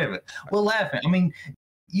I'm afraid of it. We're laughing. I mean,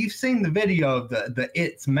 you've seen the video of the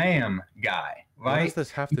It's Ma'am guy, right? What does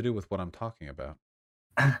this have to do with what I'm talking about?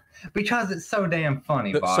 Because it's so damn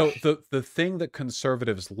funny, So the thing that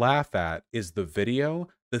conservatives laugh at is the video.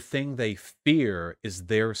 The thing they fear is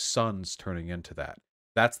their sons turning into that.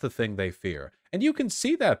 That's the thing they fear. And you can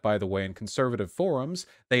see that, by the way, in conservative forums.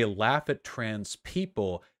 They laugh at trans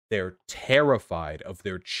people. They're terrified of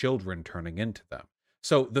their children turning into them.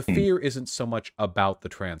 So the fear isn't so much about the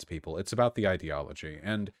trans people. It's about the ideology.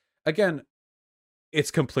 And again,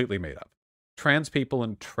 it's completely made up. Trans people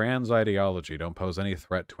and trans ideology don't pose any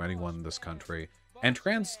threat to anyone in this country. And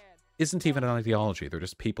trans isn't even an ideology. They're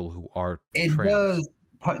just people who are trans.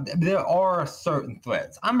 There are certain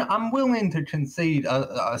threats. I'm willing to concede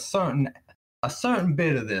a certain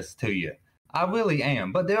bit of this to you. I really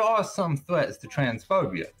am. But there are some threats to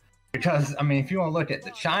transphobia. Because, I mean, if you want to look at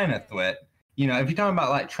the China threat, you know, if you're talking about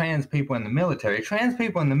like trans people in the military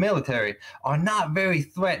are not very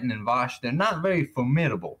threatening, Vosh. They're not very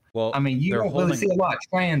formidable. Well, I mean, you don't really see a lot of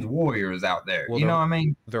trans warriors out there. Well, you know what I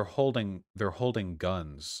mean? They're holding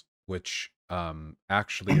guns, which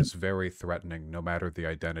actually is very threatening, no matter the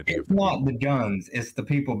identity of the people. It's not the guns; it's the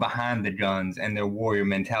people behind the guns and their warrior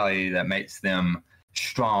mentality that makes them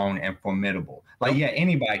strong and formidable. Like, yeah,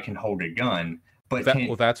 anybody can hold a gun, but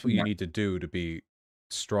that's what you need to do to be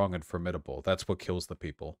strong and formidable. That's what kills the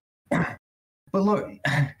people. But look,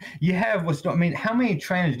 you have I mean, how many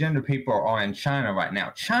transgender people are in China right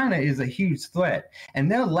now? China is a huge threat,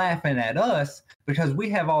 and they're laughing at us because we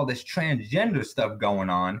have all this transgender stuff going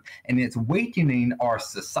on, and it's weakening our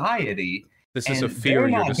society. This is a fear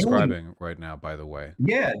you're describing right now, by the way.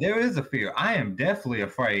 Yeah, there is a fear. I am definitely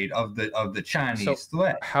afraid of the Chinese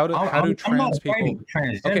threat. How do trans people?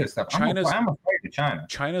 Transgender stuff. I'm afraid of China.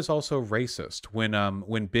 China's also racist. When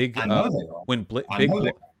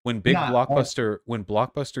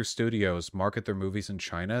Blockbuster Studios market their movies in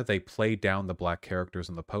China, they play down the black characters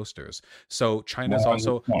in the posters. So China's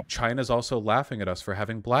also laughing at us for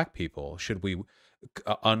having black people. Should we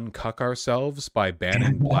uncuck ourselves by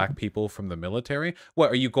banning black people from the military?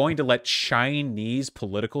 What, are you going to let Chinese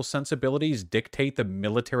political sensibilities dictate the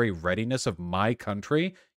military readiness of my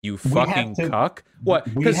country? You fucking cuck.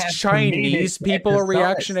 What? Because Chinese people are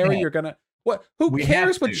reactionary? You're gonna... What? Who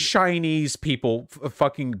cares what Chinese people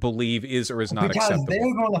fucking believe is or is not acceptable? Because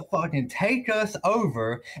they're going to fucking take us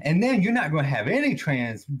over, and then you're not going to have any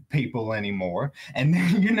trans people anymore, and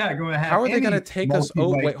then you're not going to have. How are they going to take us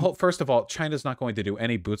over? Wait, first of all, China's not going to do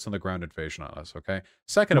any boots on the ground invasion on us. Okay.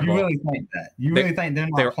 Second of all, you really think that? You really think they're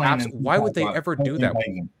not planning? Why would they ever do that?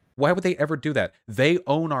 Why would they ever do that? They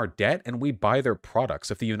own our debt and we buy their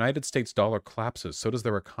products. If the United States dollar collapses, so does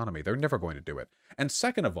their economy. They're never going to do it. And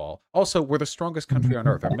second of all, also, we're the strongest country on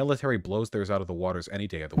earth. Our military blows theirs out of the waters any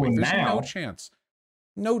day of the week. There's no chance.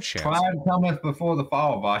 No chance. Pride cometh before the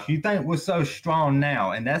fall, Vosh. You think we're so strong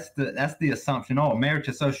now, and that's the assumption. Oh,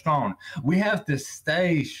 America's so strong. We have to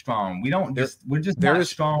stay strong. We're just not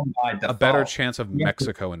strong by default. A better chance of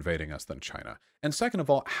Mexico invading us than China. And second of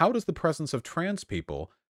all, how does the presence of trans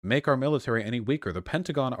people make our military any weaker? The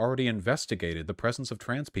Pentagon already investigated the presence of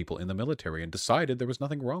trans people in the military and decided there was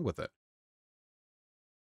nothing wrong with it.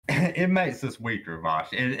 It makes us weaker, Vosh.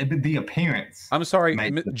 The appearance. I'm sorry,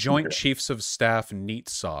 Joint Chiefs of Staff Neat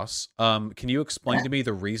Sauce. Can you explain to me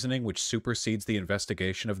the reasoning which supersedes the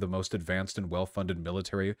investigation of the most advanced and well-funded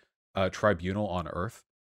military tribunal on Earth?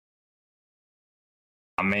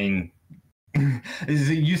 I mean,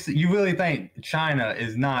 you really think China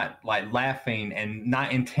is not like laughing and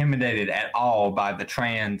not intimidated at all by the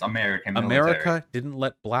trans American military? America didn't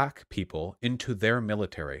let black people into their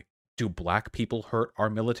military. Do black people hurt our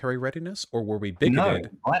military readiness, or were we bigoted? No,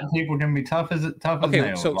 black people can be tough as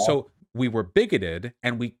nails. So we were bigoted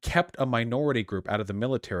and we kept a minority group out of the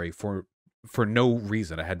military for no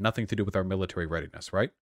reason. It had nothing to do with our military readiness,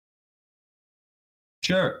 right?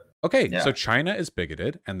 Sure. Okay, Yeah. so China is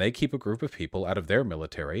bigoted, and they keep a group of people out of their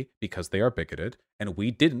military because they are bigoted, and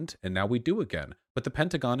we didn't, and now we do again. But the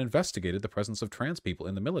Pentagon investigated the presence of trans people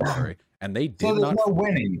in the military, and they did so there's not. no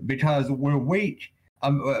winning because we're weak.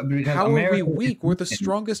 Because How America are we weak? We're the weakening.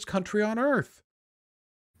 strongest country on earth.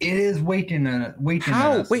 It is weakening.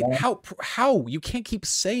 How? Us, Wait, right? how? You can't keep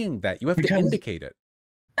saying that. You have to indicate it.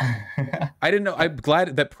 I didn't know. I'm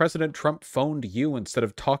glad that President Trump phoned you instead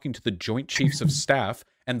of talking to the Joint Chiefs of Staff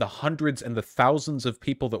and the hundreds and the thousands of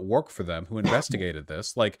people that work for them who investigated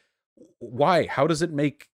this. Like, why? How does it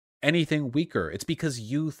make anything weaker? It's because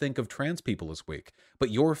you think of trans people as weak, but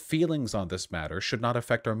your feelings on this matter should not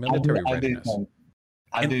affect our military readiness.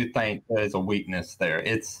 I do think there's a weakness there.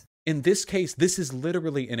 In this case, this is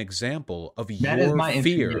literally an example of your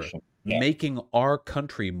fear making our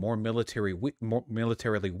country more militarily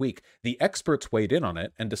weak. The experts weighed in on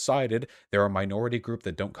it and decided they're a minority group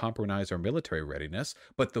that don't compromise our military readiness,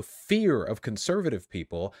 but the fear of conservative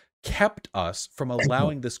people kept us from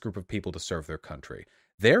allowing this group of people to serve their country.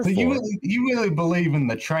 Therefore, so you really believe in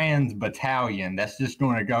the trans battalion that's just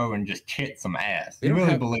going to go and just kick some ass? You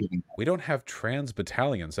really believe in that? We don't have trans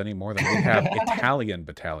battalions any more than we have Italian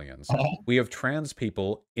battalions. We have trans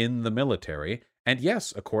people in the military, and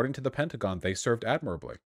yes, according to the Pentagon, they served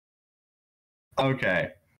admirably.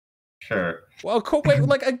 Okay, sure. Well, wait,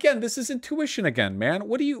 like, again, this is intuition again, man.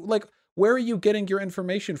 What do you, like, where are you getting your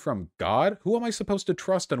information from? God? Who am I supposed to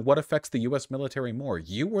trust, and what affects the U.S. military more?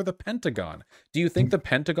 You or the Pentagon? Do you think the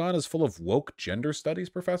Pentagon is full of woke gender studies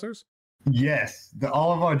professors? Yes,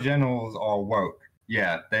 all of our generals are woke.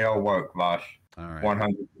 Yeah, they are woke, Vosh. All right. 100%.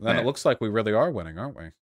 Then it looks like we really are winning, aren't we?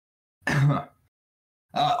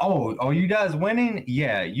 Are you guys winning?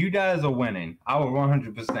 Yeah, you guys are winning. I will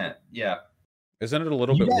 100%. Yeah. Isn't it a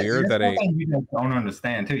little bit weird that you guys don't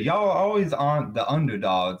understand too? Y'all are always on the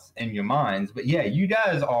underdogs in your minds, but yeah, you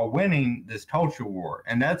guys are winning this culture war,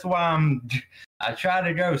 and that's why I try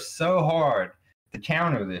to go so hard to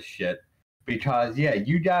counter this shit, because yeah,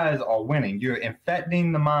 you guys are winning. You're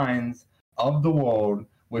infecting the minds of the world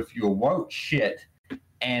with your woke shit,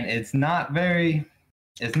 and it's not very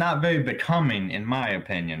becoming, in my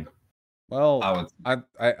opinion. Well,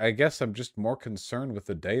 I guess I'm just more concerned with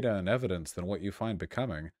the data and evidence than what you find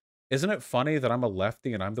becoming. Isn't it funny that I'm a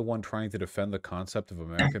lefty and I'm the one trying to defend the concept of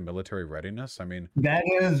American military readiness? I mean, that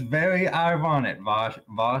is very ironic, Vosh.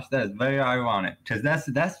 That is very ironic, because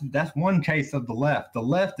that's one case of the left. The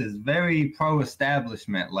left is very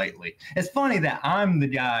pro-establishment lately. It's funny that I'm the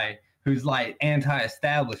guy who's like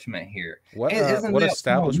anti-establishment here. What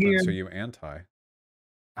establishments are you anti?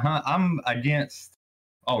 I'm against.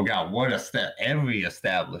 Oh God, every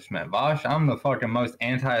establishment, Vosh. I'm the fucking most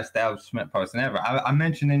anti-establishment person ever. I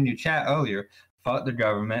mentioned in your chat earlier, fuck the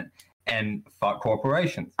government and fuck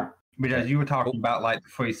corporations, because you were talking about like the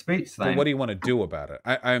free speech thing. But what do you want to do about it?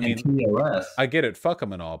 I mean, TOS. I get it, fuck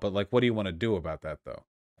them and all, but like, what do you want to do about that though?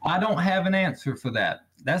 I don't have an answer for that.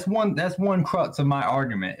 That's one crux of my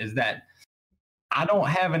argument, is that I don't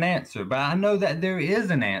have an answer, but I know that there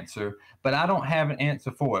is an answer, but I don't have an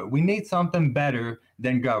answer for it. We need something better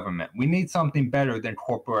than government. We need something better than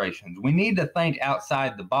corporations. We need to think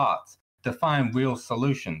outside the box to find real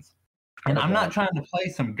solutions. And I'm not trying to play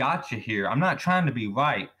some gotcha here. I'm not trying to be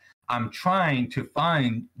right. I'm trying to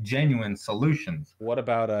find genuine solutions. What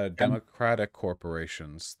about democratic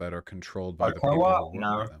corporations that are controlled by the people who work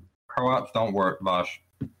with them? Co-ops don't work, Bosh.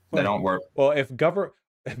 They don't work. Well, if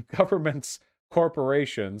governments,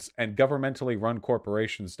 corporations, and governmentally run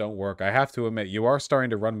corporations don't work, I have to admit, you are starting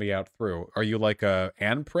to run me out through. Are you like a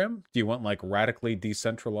ANPRIM? Do you want like radically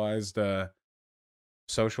decentralized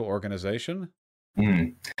social organization?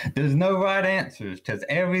 There's no right answers, because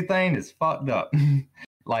everything is fucked up.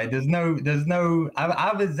 Like there's no.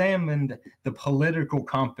 I've examined the political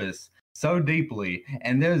compass so deeply,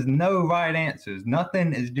 and there's no right answers.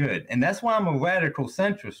 Nothing is good, and that's why I'm a radical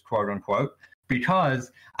centrist, quote unquote.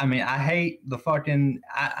 Because I mean, I hate the fucking.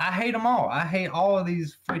 I hate them all. I hate all of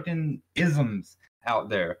these freaking isms out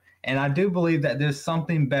there, and I do believe that there's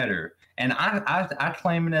something better. And I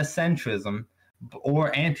claim it as centrism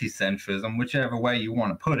or anti-centrism, whichever way you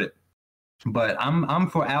want to put it. But I'm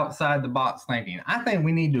for outside the box thinking. I think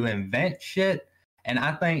we need to invent shit, and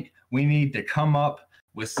I think we need to come up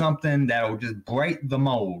with something that will just break the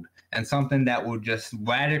mold, and something that will just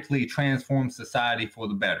radically transform society for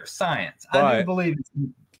the better. Science. I do believe it's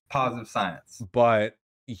positive science. But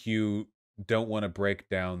you don't want to break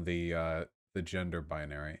down the gender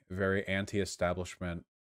binary. Very anti-establishment,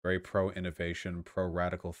 very pro innovation, pro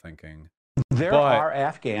radical thinking. There are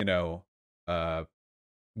Afghan, you know,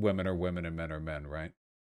 women are women and men are men, right?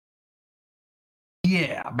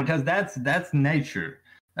 Yeah, because that's nature.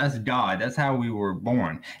 That's God. That's how we were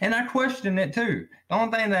born. And I question it too. The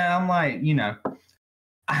only thing that I'm like, you know,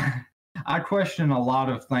 I question a lot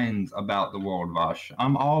of things about the world, Vosh.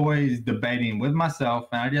 I'm always debating with myself,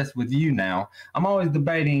 and I guess with you now, I'm always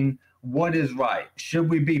debating what is right. Should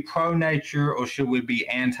we be pro-nature or should we be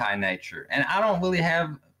anti-nature? And I don't really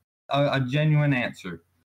have a genuine answer.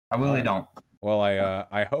 I really don't. Well,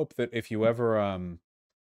 I hope that if you ever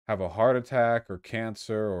have a heart attack or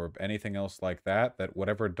cancer or anything else like that, that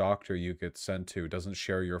whatever doctor you get sent to doesn't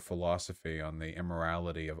share your philosophy on the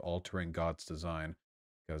immorality of altering God's design.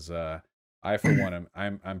 Because I, for one,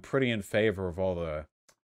 I'm pretty in favor of all the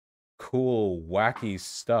cool, wacky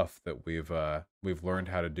stuff that we've learned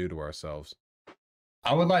how to do to ourselves.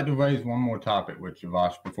 I would like to raise one more topic with you,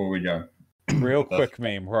 Vosh, before we go. Real quick,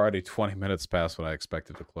 meme. We're already 20 minutes past what I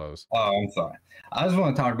expected to close. Oh, I'm sorry. I just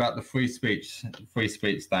want to talk about the free speech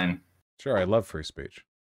thing. Sure, I love free speech.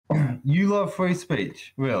 You love free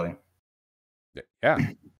speech, really? Yeah.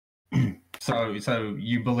 So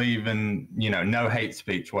you believe in, you know, no hate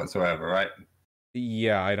speech whatsoever, right?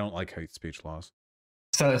 Yeah, I don't like hate speech laws.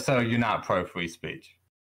 So you're not pro free speech.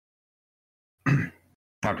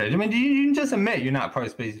 Okay, I mean, you just admit you're not pro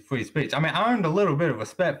free speech. I mean, I earned a little bit of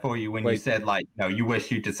respect for you when you said, like, you know, you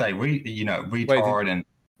wish you could say, retard and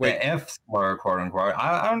the F slur, quote unquote.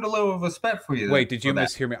 I earned a little respect for you. Wait, did you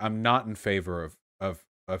mishear me? I'm not in favor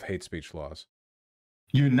of hate speech laws.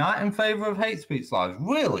 You're not in favor of hate speech laws,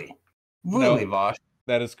 really? Really, no, Vosh?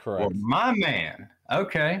 That is correct. Well, my man.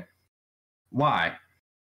 Okay. Why?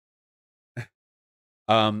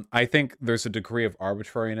 I think there's a degree of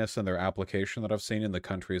arbitrariness in their application that I've seen in the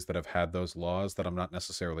countries that have had those laws that I'm not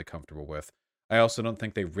necessarily comfortable with. I also don't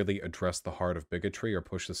think they really address the heart of bigotry or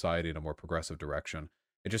push society in a more progressive direction.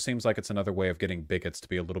 It just seems like it's another way of getting bigots to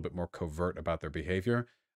be a little bit more covert about their behavior,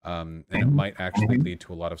 and it might actually lead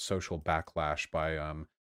to a lot of social backlash by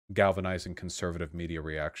galvanizing conservative media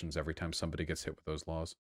reactions every time somebody gets hit with those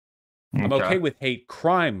laws. Okay. I'm okay with hate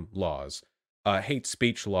crime laws. Hate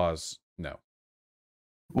speech laws, no.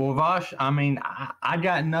 Well, Vosh, I mean, I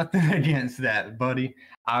got nothing against that, buddy.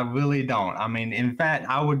 I really don't. I mean, in fact,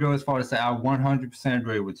 I would go as far as to say I 100%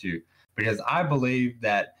 agree with you, because I believe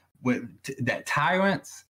that that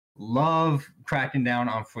tyrants love cracking down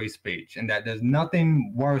on free speech, and that there's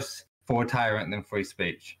nothing worse for a tyrant than free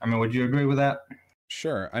speech. I mean, would you agree with that?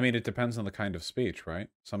 Sure. I mean, it depends on the kind of speech, right?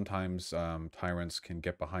 Sometimes tyrants can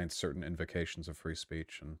get behind certain invocations of free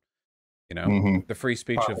speech, and you know, the free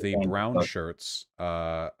speech of the brown shirts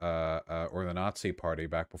or the Nazi party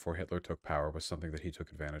back before Hitler took power was something that he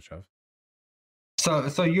took advantage of.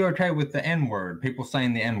 So you're okay with the N-word, people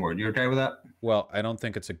saying the N-word? You're okay with that? Well, I don't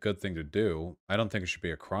think it's a good thing to do. I don't think it should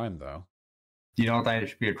be a crime, though. You don't think it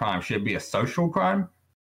should be a crime? Should it be a social crime?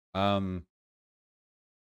 That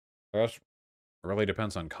really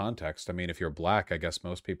depends on context. I mean, if you're black, I guess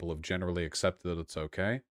most people have generally accepted that it's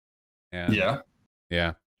okay. And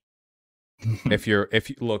yeah. if you're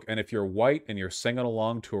white and you're singing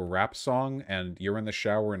along to a rap song and you're in the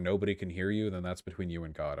shower and nobody can hear you, then that's between you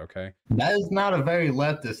and God, okay? That is not a very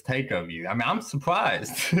leftist take of you. I mean, I'm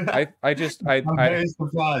surprised. I'm very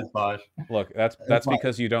surprised, Bosh. Look, that's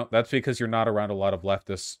because you don't. That's because you're not around a lot of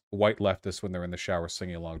leftists, white leftists, when they're in the shower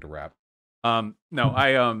singing along to rap.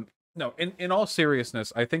 No, in all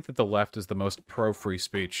seriousness, I think that the left is the most pro free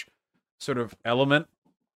speech sort of element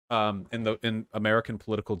in American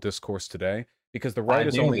political discourse today, because the right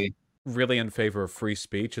is only really in favor of free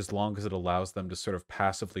speech as long as it allows them to sort of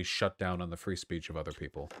passively shut down on the free speech of other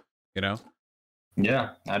people, you know? Yeah,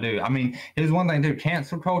 I do. I mean, here's one thing too,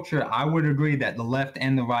 cancel culture. I would agree that the left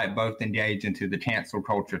and the right both engage into the cancel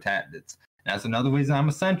culture tactics. That's another reason I'm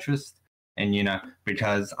a centrist. And, you know,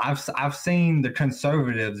 because I've seen the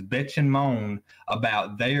conservatives bitch and moan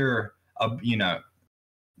about their,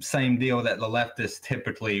 same deal that the leftists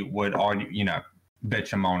typically would argue,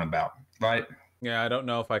 bitch and moan about, right? Yeah, I don't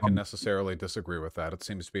know if I can necessarily disagree with that. It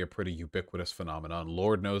seems to be a pretty ubiquitous phenomenon.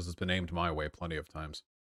 Lord knows it's been aimed my way plenty of times.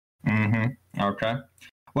 Okay.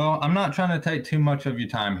 Well, I'm not trying to take too much of your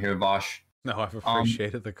time here, Vosh. No, I've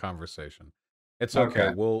appreciated the conversation. It's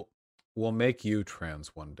okay. We'll make you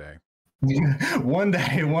trans one day. one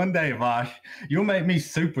day, Vosh. You'll make me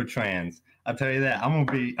super trans. I'll tell you that. I'm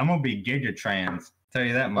gonna be giga trans. Tell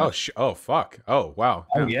you that much. Oh fuck. Oh wow.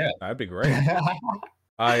 Oh yeah. That'd be great.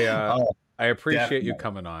 I appreciate you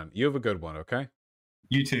coming on. You have a good one, okay?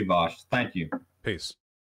 You too, Vosh. Thank you. Peace.